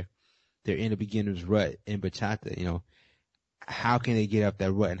they're in a beginner's rut in bachata, how can they get up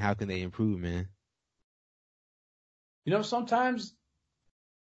that rut and how can they improve, man? Sometimes.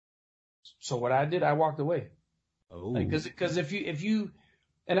 So what I did, I walked away. Oh. Because if you,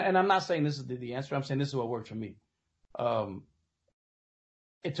 and I'm not saying this is the answer. I'm saying this is what worked for me.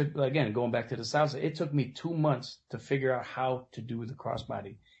 It took, again, going back to the salsa, it took me 2 months to figure out how to do the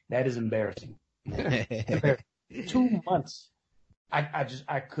crossbody. That is embarrassing. 2 months.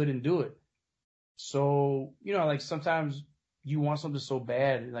 I couldn't do it. So, like sometimes you want something so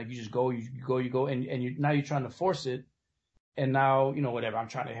bad, like you just go, and now you're trying to force it. And now, whatever, I'm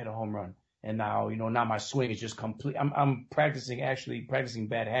trying to hit a home run. And now, now my swing is just complete. I'm practicing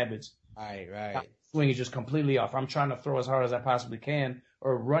bad habits. Right. My swing is just completely off. I'm trying to throw as hard as I possibly can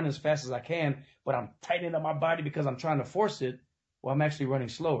or run as fast as I can, but I'm tightening up my body because I'm trying to force it. Well, I'm actually running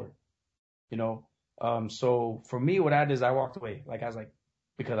slower, So for me, what I did is I walked away. Like I was like,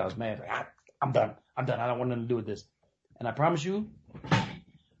 because I was mad. Like, I'm done. I don't want nothing to do with this. And I promise you,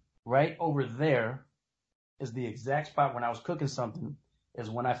 right over there is the exact spot when I was cooking something is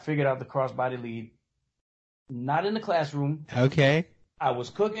when I figured out the crossbody lead. Not in the classroom. Okay. I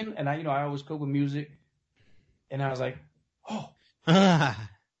was cooking, and I always cook with music, and I was like, oh,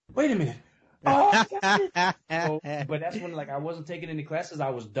 wait a minute. Oh, but that's when I wasn't taking any classes. I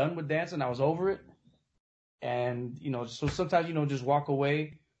was done with dancing. I was over it. And, so sometimes, just walk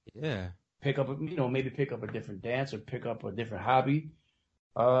away. Yeah. Pick up, maybe pick up a different dance or pick up a different hobby.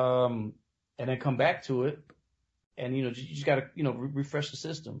 And then come back to it. And, you just got to, refresh the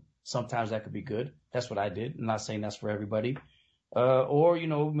system. Sometimes that could be good. That's what I did. I'm not saying that's for everybody. Or,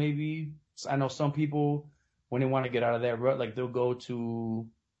 maybe I know some people, when they want to get out of that rut, they'll go to,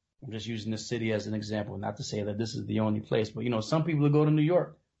 I'm just using the city as an example, not to say that this is the only place, but, some people will go to New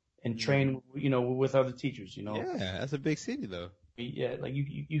York and train, with other teachers, Yeah, that's a big city though. Yeah,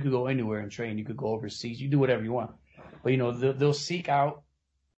 you could go anywhere and train. You could go overseas. You do whatever you want. But, they'll seek out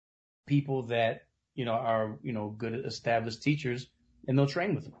people that, are, good established teachers and they'll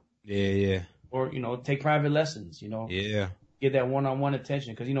train with them. Yeah. Or, take private lessons, Yeah. Get that one-on-one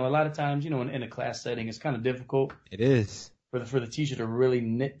attention. Because, a lot of times, in a class setting, it's kind of difficult. It is. For the teacher to really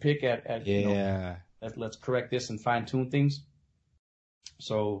nitpick at let's correct this and fine-tune things.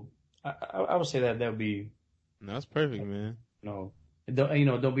 So I would say that would be. No, that's perfect, man.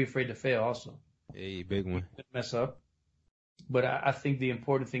 Don't be afraid to fail also. Yeah, big one. Mess up. But I think the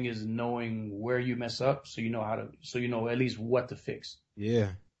important thing is knowing where you mess up so you know at least what to fix. Yeah.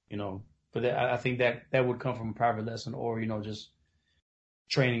 But I think that would come from a private lesson or, just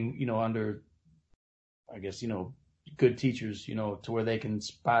training, under, I guess, good teachers, to where they can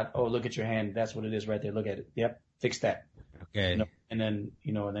spot, oh, look at your hand. That's what it is right there. Look at it. Yep. Fix that. Okay. And then,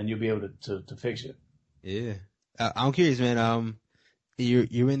 and then you'll be able to fix it. Yeah. I'm curious, man.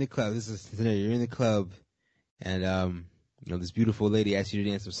 You're in the club. This is today. You're in the club and, this beautiful lady asks you to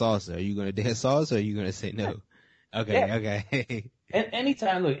dance some salsa. Are you going to dance salsa or are you going to say no? Okay. Yeah. Okay. And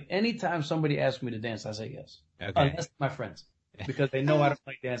anytime somebody asks me to dance, I say yes. Okay. Unless my friends, because they know I don't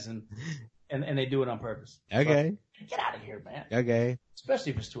like dancing and they do it on purpose. Okay. Get out of here, man. Okay.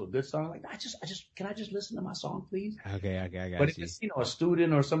 Especially if it's to a good song. Like, can I just listen to my song, please? Okay. I got But if you. it's, a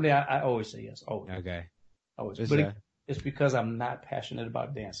student or somebody, I always say yes. Always. Okay. Always. For But sure. it's because I'm not passionate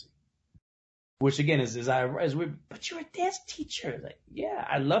about dancing. Which again but you're a dance teacher. Like, yeah,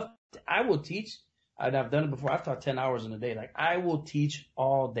 I will teach. I've done it before. I've taught 10 hours in a day. Like, I will teach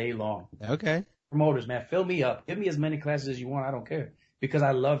all day long. Okay. Promoters, man, fill me up. Give me as many classes as you want. I don't care because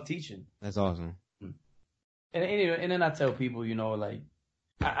I love teaching. That's awesome. And then I tell people, like,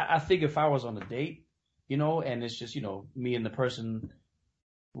 I think if I was on a date, and it's just, me and the person,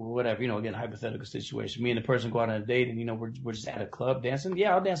 whatever, again, hypothetical situation, me and the person go out on a date and, we're just at a club dancing.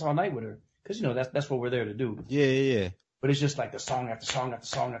 Yeah, I'll dance all night with her because, that's what we're there to do. Yeah. But it's just like the song after song after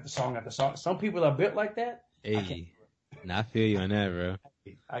song after song after song. Some people are built like that. Hey, I feel you on that, bro.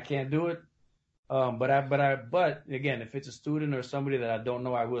 I can't do it. But again, if it's a student or somebody that I don't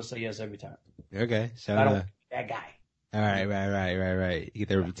know, I will say yes every time. Okay. Shout I don't out. that guy. All right. You get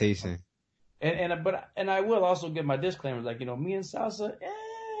the reputation. And I will also give my disclaimers, like, me and salsa.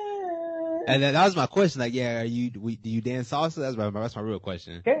 And that was my question. Like, yeah, do you dance salsa? That's my real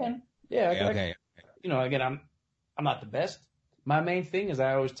question. Can. Yeah. Okay. Again, I'm not the best. My main thing is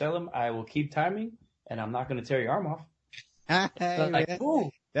I always tell them I will keep timing and I'm not going to tear your arm off. Hey, like,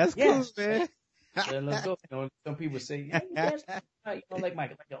 cool. That's yes. cool, man. Let's go. Some people say, like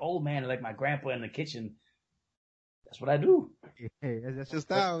the old man, like my grandpa in the kitchen. That's what I do. Hey, that's your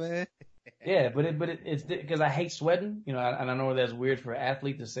style, man. Yeah, but it's because I hate sweating, and I know that's weird for an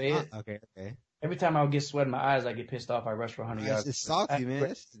athlete to say it. Okay. Every time I would get sweat in my eyes, I get pissed off. I rush for 100 yards. It's salty,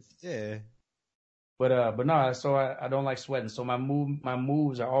 man. Yeah. But no, so I don't like sweating. So my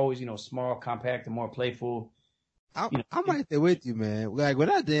moves are always, small, compact, and more playful. I'm right there with you, man. Like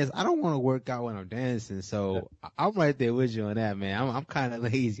when I dance, I don't want to work out when I'm dancing, so I'm right there with you on that, man. I'm kind of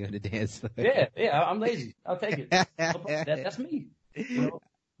lazy on the dance floor. Yeah, I'm lazy. I'll take it. That's me.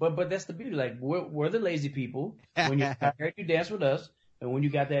 But that's the beauty. Like we're the lazy people. When you're tired, you dance with us, and when you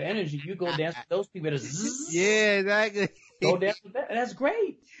got that energy, you go dance with those people. Yeah, exactly. Go dance with that. And that's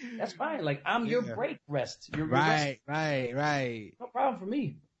great. That's fine. Like I'm your break rest. Your right. No problem for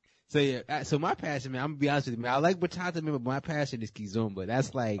me. So yeah, so my passion, man, I'm gonna be honest with you, man. I like bachata, man, but my passion is kizomba.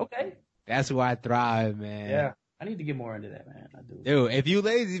 That's like, that's where I thrive, man. Yeah, I need to get more into that, man. I do. Dude, if you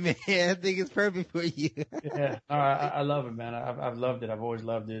lazy, man, I think it's perfect for you. Yeah, I love it, man. I've loved it. I've always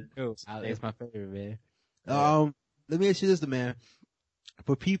loved it. Dude, it's my favorite, man. Let me ask you this, man.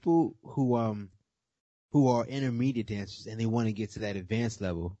 For people who are intermediate dancers and they want to get to that advanced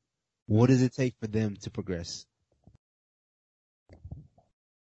level, what does it take for them to progress?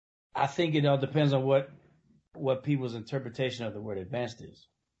 I think it all depends on what people's interpretation of the word advanced is.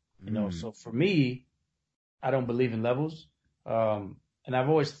 So for me, I don't believe in levels. And I've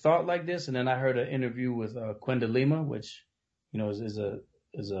always thought like this. And then I heard an interview with Quenda Lima, which, is a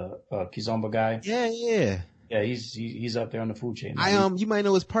Kizomba guy. Yeah. Yeah, he's up there on the food chain. You might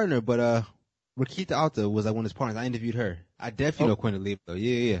know his partner, but Rakita Alta was like one of his partners. I interviewed her. I definitely know Quenda Lima though.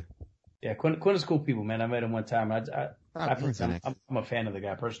 Yeah. Yeah, Quenda's cool people, man. I met him one time. I'm a fan of the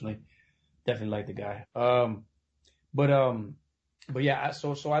guy personally. Definitely like the guy. But yeah,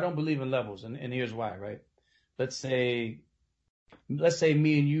 so I don't believe in levels, and here's why, right? Let's say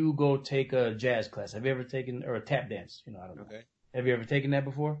me and you go take a jazz class. Have you ever taken, or a tap dance? I don't know. Okay. Have you ever taken that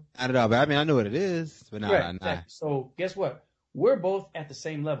before? Not at all, but I mean, I know what it is, but nah. Exactly. So guess what? We're both at the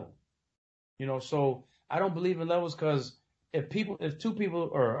same level. So I don't believe in levels because if two people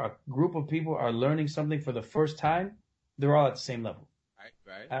or a group of people are learning something for the first time, they're all at the same level.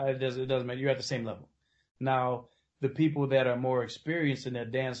 Right. It doesn't matter. You're at the same level. Now, the people that are more experienced in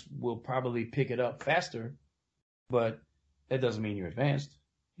that dance will probably pick it up faster, but that doesn't mean you're advanced.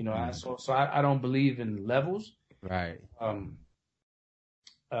 So I don't believe in levels. Right.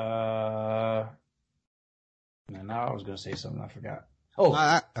 Now I was gonna say something I forgot.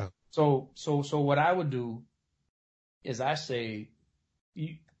 So what I would do is I say,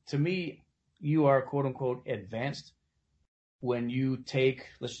 to me, you are quote unquote advanced when you take,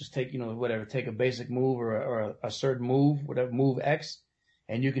 let's just take, take a basic move or a certain move, whatever, move X,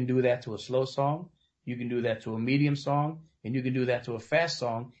 and you can do that to a slow song, you can do that to a medium song, and you can do that to a fast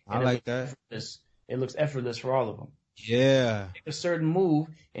song. And I like that. It looks effortless for all of them. Yeah. Take a certain move,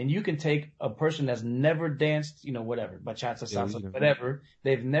 and you can take a person that's never danced, whatever, bachata, salsa, whatever.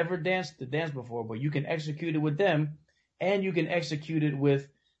 They've never danced the dance before, but you can execute it with them, and you can execute it with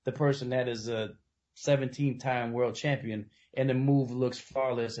the person that is a 17-time world champion, and the move looks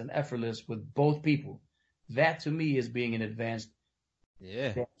flawless and effortless with both people. That to me is being an advanced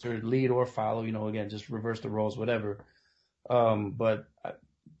dancer, lead or follow. Again, just reverse the roles, whatever. But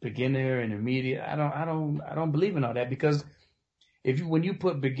beginner, intermediate. I don't believe in all that, because when you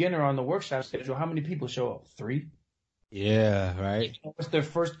put beginner on the workshop schedule, how many people show up? 3? Yeah, right. It's their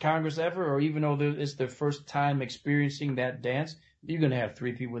first Congress ever, or even though it's their first time experiencing that dance, you're going to have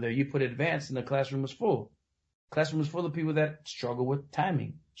 3 people there. You put advanced and the classroom is full. Classroom is full of people that struggle with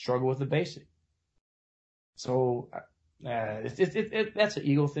timing, struggle with the basic. So that's an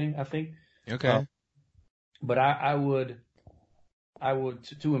ego thing, I think. Okay. But I would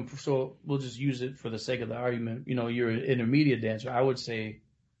to improve. So we'll just use it for the sake of the argument. You're an intermediate dancer. I would say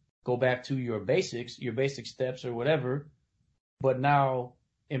go back to your basics, your basic steps or whatever, but now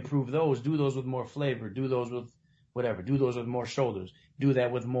improve those. Do those with more flavor. Do those with whatever. Do those with more shoulders. Do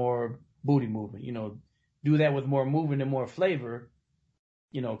that with more booty movement. Do that with more movement and more flavor.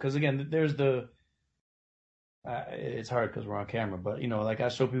 Because again, there's it's hard because we're on camera, but like I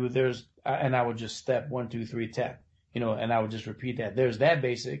show people, and I would just step 1, 2, 3, tap, and I would just repeat that. There's that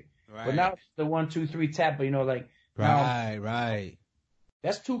basic, right. But now it's the 1, 2, 3 tap, but right.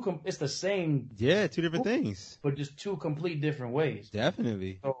 That's it's the same. Yeah, 2 different things, but just 2 complete different ways.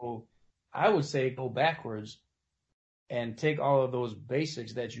 Definitely. So I would say go backwards and take all of those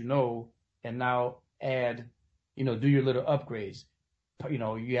basics that and now add, do your little upgrades.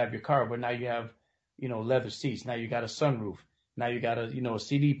 You have your car, but now you have, leather seats. Now you got a sunroof. Now you got a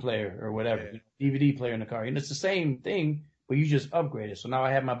CD player or whatever, DVD player in the car. And it's the same thing, but you just upgrade it. So now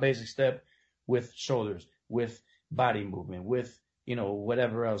I have my basic step with shoulders, with body movement, with,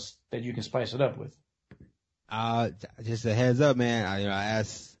 whatever else that you can spice it up with. Just a heads up, man. I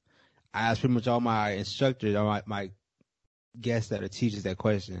asked pretty much all my instructors, all my guests that are teachers that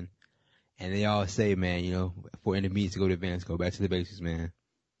question. And they all say, man, for intermediate to go to advanced, go back to the basics, man.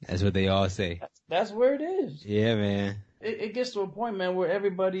 That's what they all say. That's where it is. Yeah, man. It gets to a point, man, where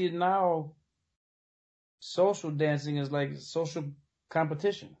everybody now, social dancing is like social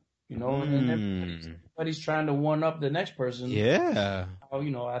competition, and everybody's trying to one up the next person. Yeah.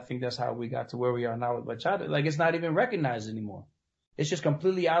 I think that's how we got to where we are now with bachata. Like, it's not even recognized anymore. It's just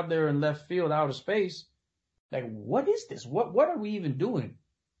completely out there in left field, out of space. Like, what is this? What are we even doing?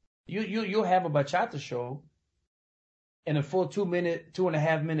 You'll have a bachata show. In a full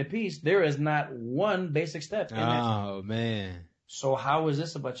 2.5 minute piece, there is not one basic step. Oh, man. So how is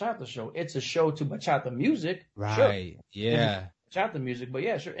this a bachata show? It's a show to bachata music. Right. Sure. Yeah. Bachata music, but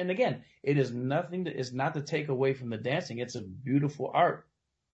yeah, sure. And again, it is it's not to take away from the dancing. It's a beautiful art.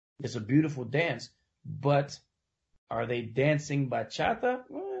 It's a beautiful dance. But are they dancing bachata?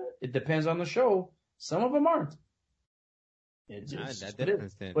 It depends on the show. Some of them aren't.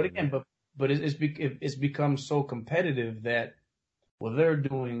 But again, but it's become so competitive that, well, they're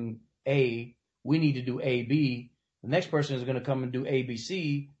doing A, we need to do A, B. The next person is going to come and do A, B,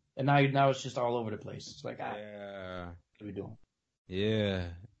 C, and now it's just all over the place. It's like, what are we doing? Yeah.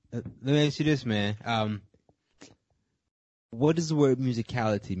 Let me ask you this, man. What does the word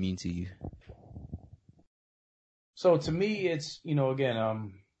musicality mean to you? So to me, it's,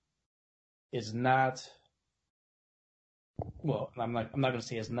 again, it's not. Well, I'm not going to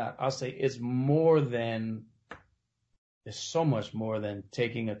say it's not. I'll say it's so much more than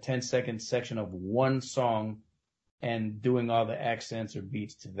taking a 10-second section of one song and doing all the accents or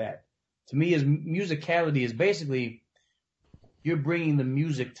beats to that. To me, musicality is basically you're bringing the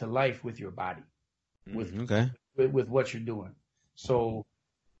music to life with your body, with what you're doing. So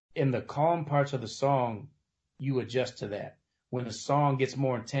in the calm parts of the song, you adjust to that. When the song gets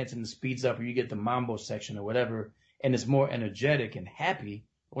more intense and it speeds up, or you get the mambo section or whatever, and it's more energetic and happy.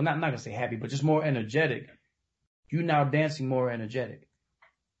 Well, not going to say happy, but just more energetic. You're now dancing more energetic,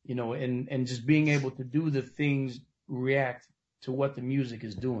 and just being able to do the things, react to what the music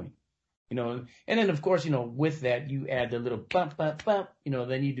is doing, and then of course, with that, you add the little bump, bump, bump,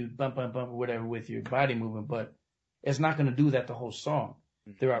 then you do bump, bump, bump or whatever with your body movement, but it's not going to do that the whole song.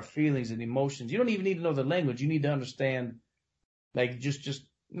 There are feelings and emotions. You don't even need to know the language. You need to understand, like, just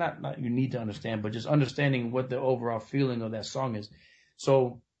not you need to understand, but just understanding what the overall feeling of that song is.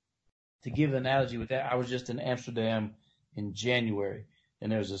 So to give an analogy with that, I was just in Amsterdam in January,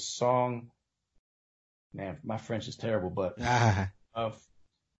 and there's a song, man, my French is terrible, but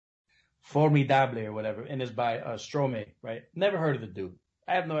Formidable or whatever, and it's by Stromae, right? Never heard of the dude.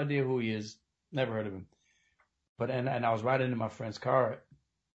 I have no idea who he is. Never heard of him. But and I was riding in my friend's car,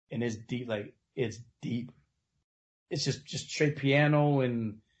 and it's deep, it's deep. It's just straight piano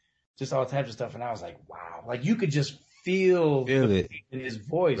and just all types of stuff. And I was like, wow, like you could just feel it in his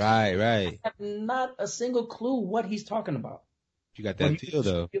voice. Right. I have not a single clue what he's talking about. You got that feel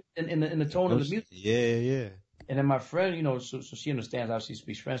though. In the tone of the music. Yeah. And then my friend, so she understands, obviously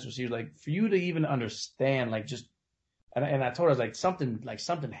speaks French. So she was like, for you to even understand, like just And I told her, I was like,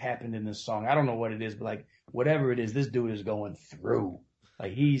 something happened in this song. I don't know what it is, but like, whatever it is, this dude is going through.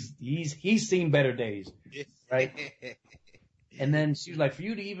 Like, he's seen better days, right? And then she was like, for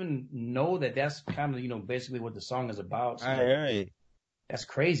you to even know that that's kind of, basically what the song is about. So right. That's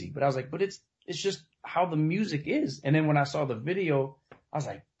crazy. But I was like, but it's just how the music is. And then when I saw the video, I was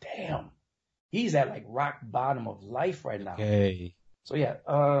like, damn, he's at like rock bottom of life right now. Okay. So yeah,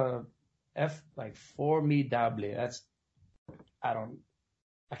 formidable. That's, I don't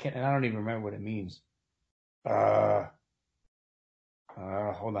even remember what it means. Hold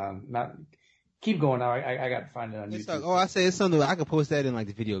on. Keep going now. I got to find it on YouTube. I say it's something. I can post that in like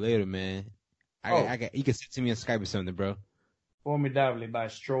the video later, man. You can send it to me on Skype or something, bro. Formidable by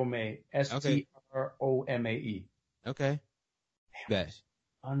Stromae. Stromae. Okay. Bet.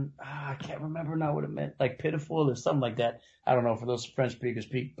 I can't remember now what it meant. Like pitiful or something like that. I don't know. For those French speakers,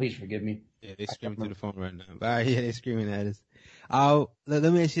 please forgive me. Yeah, they screaming through the phone right now. But yeah, they screaming at us. Let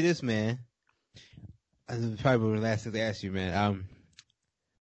me ask you this, man. This is probably the last thing to ask you, man.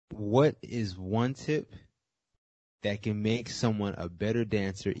 What is one tip that can make someone a better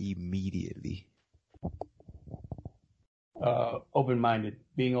dancer immediately?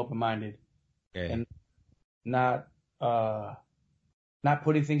 Being open-minded, okay. And not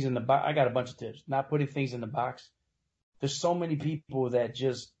putting things in the box. I got a bunch of tips. Not putting things in the box. There's so many people that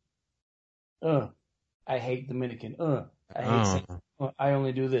just, I hate Dominican. I hate Saint. I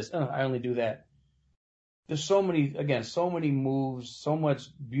only do this. I only do that. There's so many moves, so much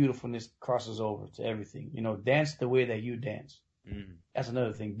beautifulness crosses over to everything. Dance the way that you dance. That's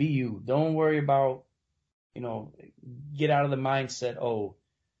another thing. Be you. Don't worry about, get out of the mindset,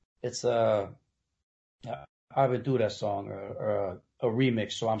 it's a Aventura song or a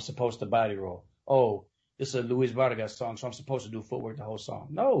remix, so I'm supposed to body roll. Oh, this is a Luis Vargas song, so I'm supposed to do footwork the whole song.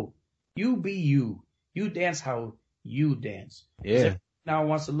 No, you be you. You dance how you dance. Yeah. Now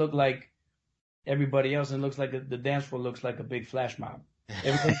wants to look like everybody else and looks like the dance floor looks like a big flash mob.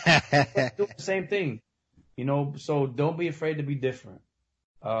 Everybody doing the same thing, so don't be afraid to be different.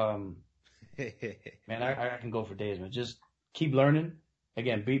 Man, I can go for days, man. Just keep learning.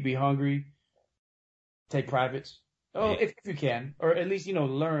 Again, be hungry. Take privates. If you can, or at least,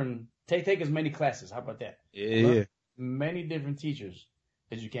 learn, take as many classes. How about that? Yeah. Many different teachers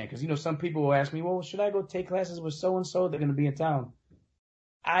as you can. Cause, some people will ask me, well, should I go take classes with so-and-so? They're going to be in town.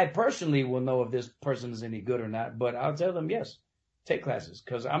 I personally will know if this person is any good or not, but I'll tell them, yes, take classes.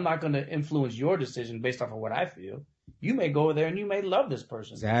 Cause I'm not going to influence your decision based off of what I feel. You may go there and you may love this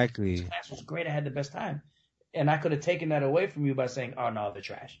person. Exactly. This class was great. I had the best time. And I could have taken that away from you by saying, oh no, they're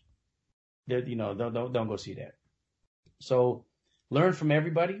trash. Don't go see that. So learn from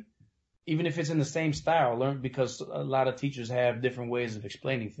everybody, even if it's in the same style. Learn, because a lot of teachers have different ways of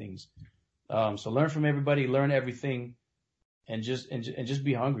explaining things. So learn from everybody, learn everything, and just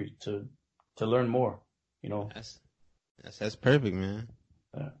be hungry to learn more. That's perfect, man.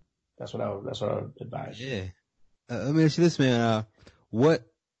 That's what I would advise. Yeah. Let me ask you this, man. What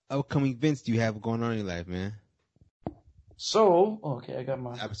upcoming events do you have going on in your life, man? So, okay, I got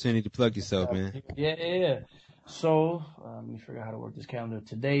my opportunity to plug yourself, man. Yeah. So, let me figure out how to work this calendar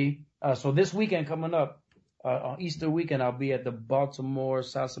today. So this weekend coming up, on Easter weekend, I'll be at the Baltimore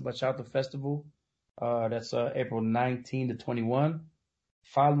Salsa Bachata Festival. That's April 19 to 21.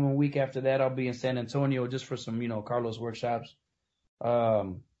 Following week after that, I'll be in San Antonio just for some, Carlos workshops.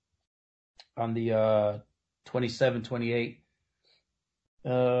 On the 27, 28.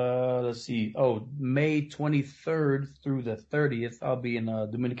 Let's see. May 23rd through the 30th, I'll be in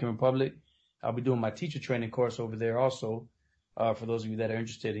Dominican Republic. I'll be doing my teacher training course over there also. For those of you that are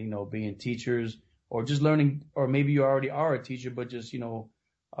interested in, being teachers or just learning, or maybe you already are a teacher, but just,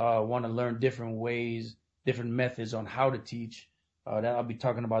 want to learn different ways, different methods on how to teach. That I'll be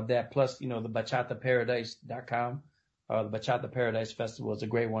talking about that. Plus, the bachataparadise.com. The Bachata Paradise Festival is a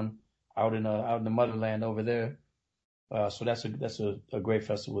great one out in the motherland over there. So that's a great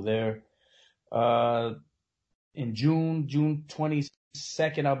festival there. In June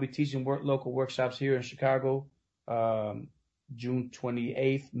 22nd, I'll be teaching local workshops here in Chicago. June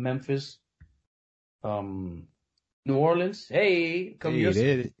 28th, Memphis. New Orleans. Hey, come here.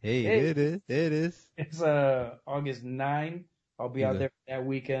 It is. It's August 9. I'll be out there that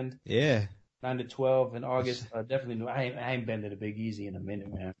weekend. Yeah. 9 to 12 in August. Definitely new. I ain't been to the Big Easy in a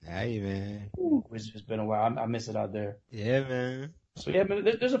minute, man. Hey, man. It's just been a while. I miss it out there. Yeah, man. So yeah, man,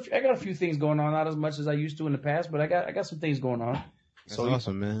 I got a few things going on, not as much as I used to in the past, but I got some things going on. That's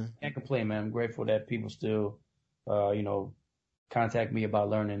awesome, man. Can't complain, man. I'm grateful that people still, contact me about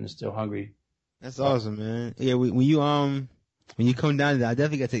learning and still hungry. That's awesome, man. Yeah, when you come down there, I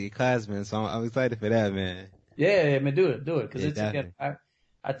definitely gotta take your class, man. So I'm excited for that, man. Yeah, man, do it. Cause Yeah, it's, again,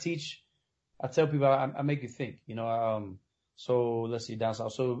 definitely. I tell people, I make you think, so let's see, down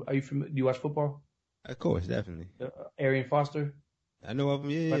south. So are you do you watch football? Of course, definitely. Arian Foster? I know of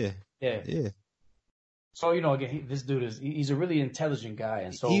him. Yeah, But yeah, yeah. yeah. So, again, this dude he's a really intelligent guy.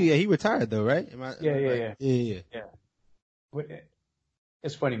 And so, He retired though, right? Am yeah, I yeah, right? yeah, Yeah, yeah. But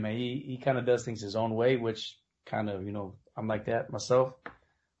it's funny, man. He kind of does things his own way, which kind of, I'm like that myself.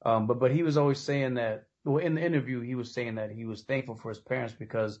 But he was always saying that, well, in the interview, he was saying that he was thankful for his parents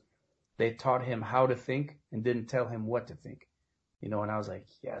because they taught him how to think and didn't tell him what to think. And I was like,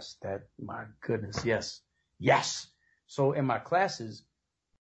 yes, my goodness, yes, yes. So in my classes,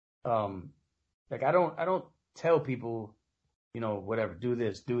 like I don't tell people, whatever, do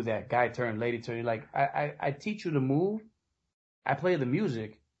this, do that, guy turn, lady turn. Like I teach you to move. I play the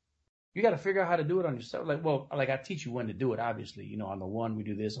music. You got to figure out how to do it on yourself. Like I teach you when to do it, obviously. On the one, we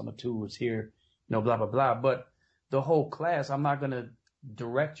do this. On the two, it's here, blah, blah, blah. But the whole class, I'm not going to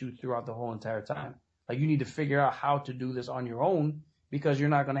direct you throughout the whole entire time. Like you need to figure out how to do this on your own because you're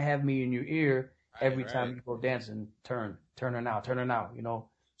not going to have me in your ear every time you go dancing, turn her now.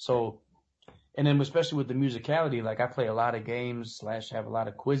 So, and then especially with the musicality, like I play a lot of games / have a lot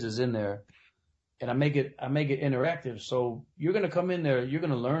of quizzes in there. And I make it interactive. So you're going to come in there, you're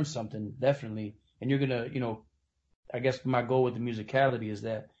going to learn something definitely. And you're going to, I guess my goal with the musicality is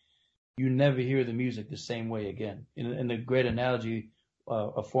that you never hear the music the same way again. And the great analogy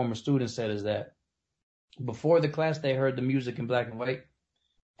a former student said is that before the class, they heard the music in black and white.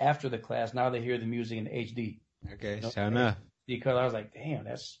 After the class, now they hear the music in HD. Okay, sure enough. Because I was like, damn,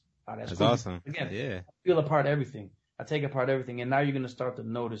 that's cool. Awesome. Again, Yeah. I feel apart everything. I take apart everything. And now you're going to start to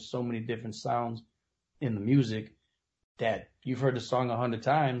notice so many different sounds in the music that you've heard the song 100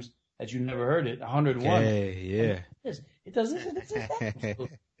 times that you never heard it 101. Yeah. It doesn't.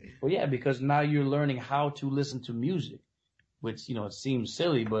 Well, yeah, because now you're learning how to listen to music, which it seems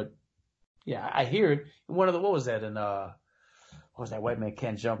silly, but yeah, I hear it. What was that? And what was that? White Man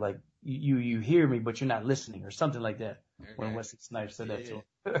Can't Jump. Like you hear me, but you're not listening, or something like that. Okay. When Wesley Snipes said that to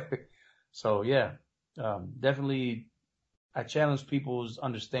him. So yeah, definitely, I challenge people's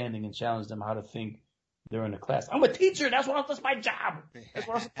understanding and challenge them how to think during the class. I'm a teacher. That's my job. That's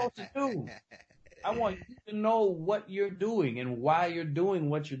what I'm supposed to do. I want you to know what you're doing and why you're doing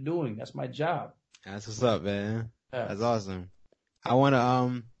what you're doing. That's my job. That's what's up, man. Yeah. That's awesome. I want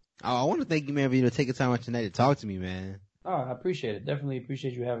to thank you, man, for taking time out tonight to talk to me, man. Oh, I appreciate it. Definitely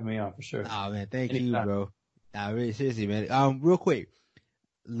appreciate you having me on for sure. Oh man, thank you, bro. Nah, really seriously, man. Real quick,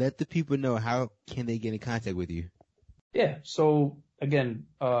 let the people know how can they get in contact with you. Yeah. So again,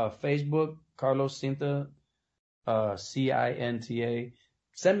 Facebook, Carlos Cinta, Cinta.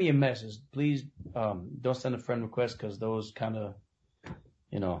 Send me a message, please. Don't send a friend request because those kind of,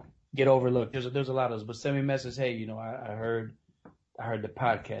 get overlooked. There's a lot of those, but send me a message. Hey, I heard the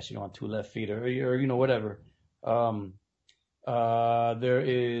podcast, on Two Left Feet or whatever. There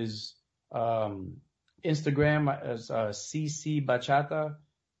is Instagram as CC Bachata.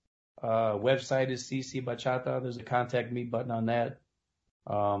 Website is CC Bachata. There's a contact me button on that.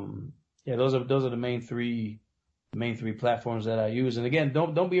 Yeah, those are the main three platforms that I use. And again,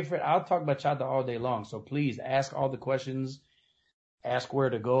 don't be afraid. I'll talk bachata all day long. So please ask all the questions. Ask where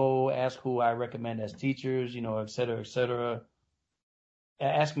to go. Ask who I recommend as teachers. Et cetera, et cetera.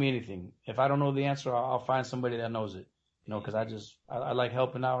 Ask me anything. If I don't know the answer, I'll find somebody that knows it. Because I like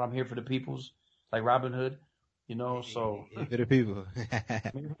helping out. I'm here for the peoples, like Robin Hood. So for the people.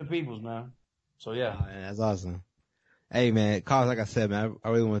 For the peoples, man. So yeah, oh, man, that's awesome. Hey, man, Carlos, like I said, man, I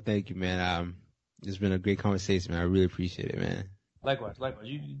really want to thank you, man. It's been a great conversation, man. I really appreciate it, man. Likewise.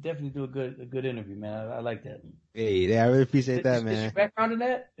 You definitely do a good interview, man. I like that. Hey, I really appreciate that, man. Is your background in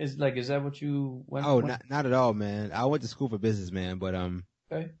that? Is that what you went? Oh, not at all, man. I went to school for business, man, but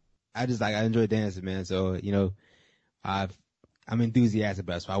okay. I enjoy dancing, man. So I'm enthusiastic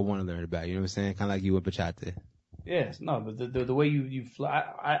about it, so I want to learn about it. You know what I'm saying? Kind of like you with bachata. Yes, no, but the way you flow,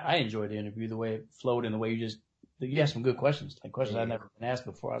 I enjoyed the interview, the way it flowed and the way you asked some good questions, like questions I'd never been asked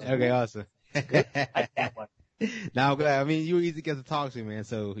before. I was okay, awesome. Now I'm glad. I mean, you were easy guest to talk to, man.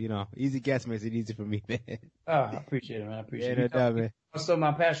 So, easy guest makes it easy for me, man. Oh, I appreciate it, man. I appreciate it. Man. That's something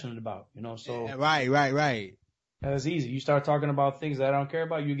I'm passionate about, so. Yeah, right. That's easy. You start talking about things that I don't care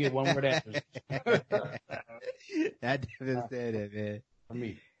about, you get one word answers. I definitely said that, man. For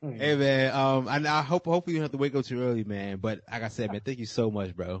me. Hey, man. I hopefully you don't have to wake up too early, man. But like I said, man, thank you so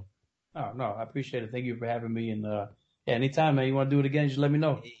much, bro. Oh, no, I appreciate it. Thank you for having me. And, yeah, anytime, man, you want to do it again, just let me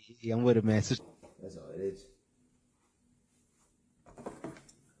know. Yeah, I'm with it, man. That's all it is.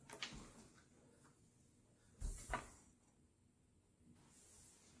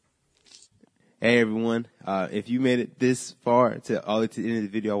 Hey, everyone. If you made it this far to all to the end of the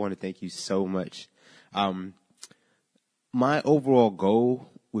video, I want to thank you so much. My overall goal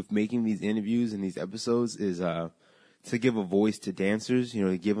with making these interviews and these episodes is to give a voice to dancers,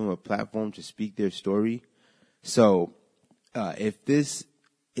 to give them a platform to speak their story. So if this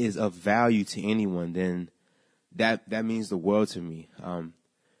is of value to anyone, then that means the world to me.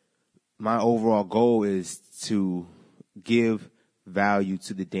 My overall goal is to give value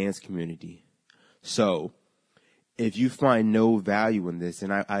to the dance community. So if you find no value in this,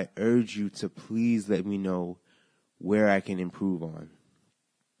 then I urge you to please let me know where I can improve on.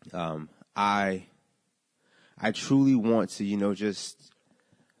 I truly want to, just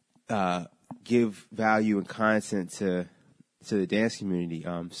give value and content to the dance community.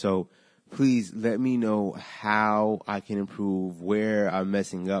 So please let me know how I can improve, where I'm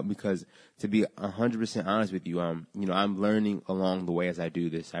messing up, because to be 100% honest with you, I'm learning along the way as I do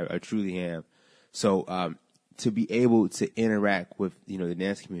this. I truly am. So, to be able to interact with, the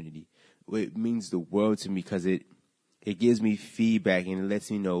dance community, it means the world to me, because it gives me feedback and it lets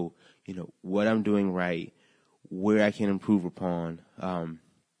me know, what I'm doing right, where I can improve upon,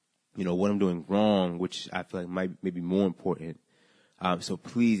 what I'm doing wrong, which I feel like may be more important. So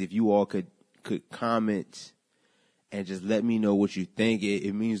please, if you all could comment and just let me know what you think,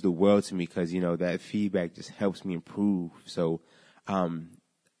 it means the world to me, because, that feedback just helps me improve. So,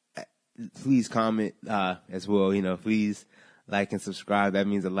 please comment, as well, please like and subscribe. That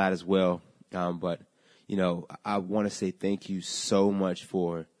means a lot as well. But, I want to say thank you so much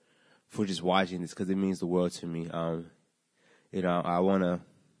for just watching this, because it means the world to me. I want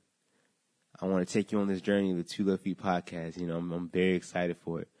to take you on this journey with Two Left Feet podcast. I'm very excited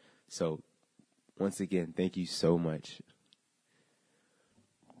for it. So once again, thank you so much.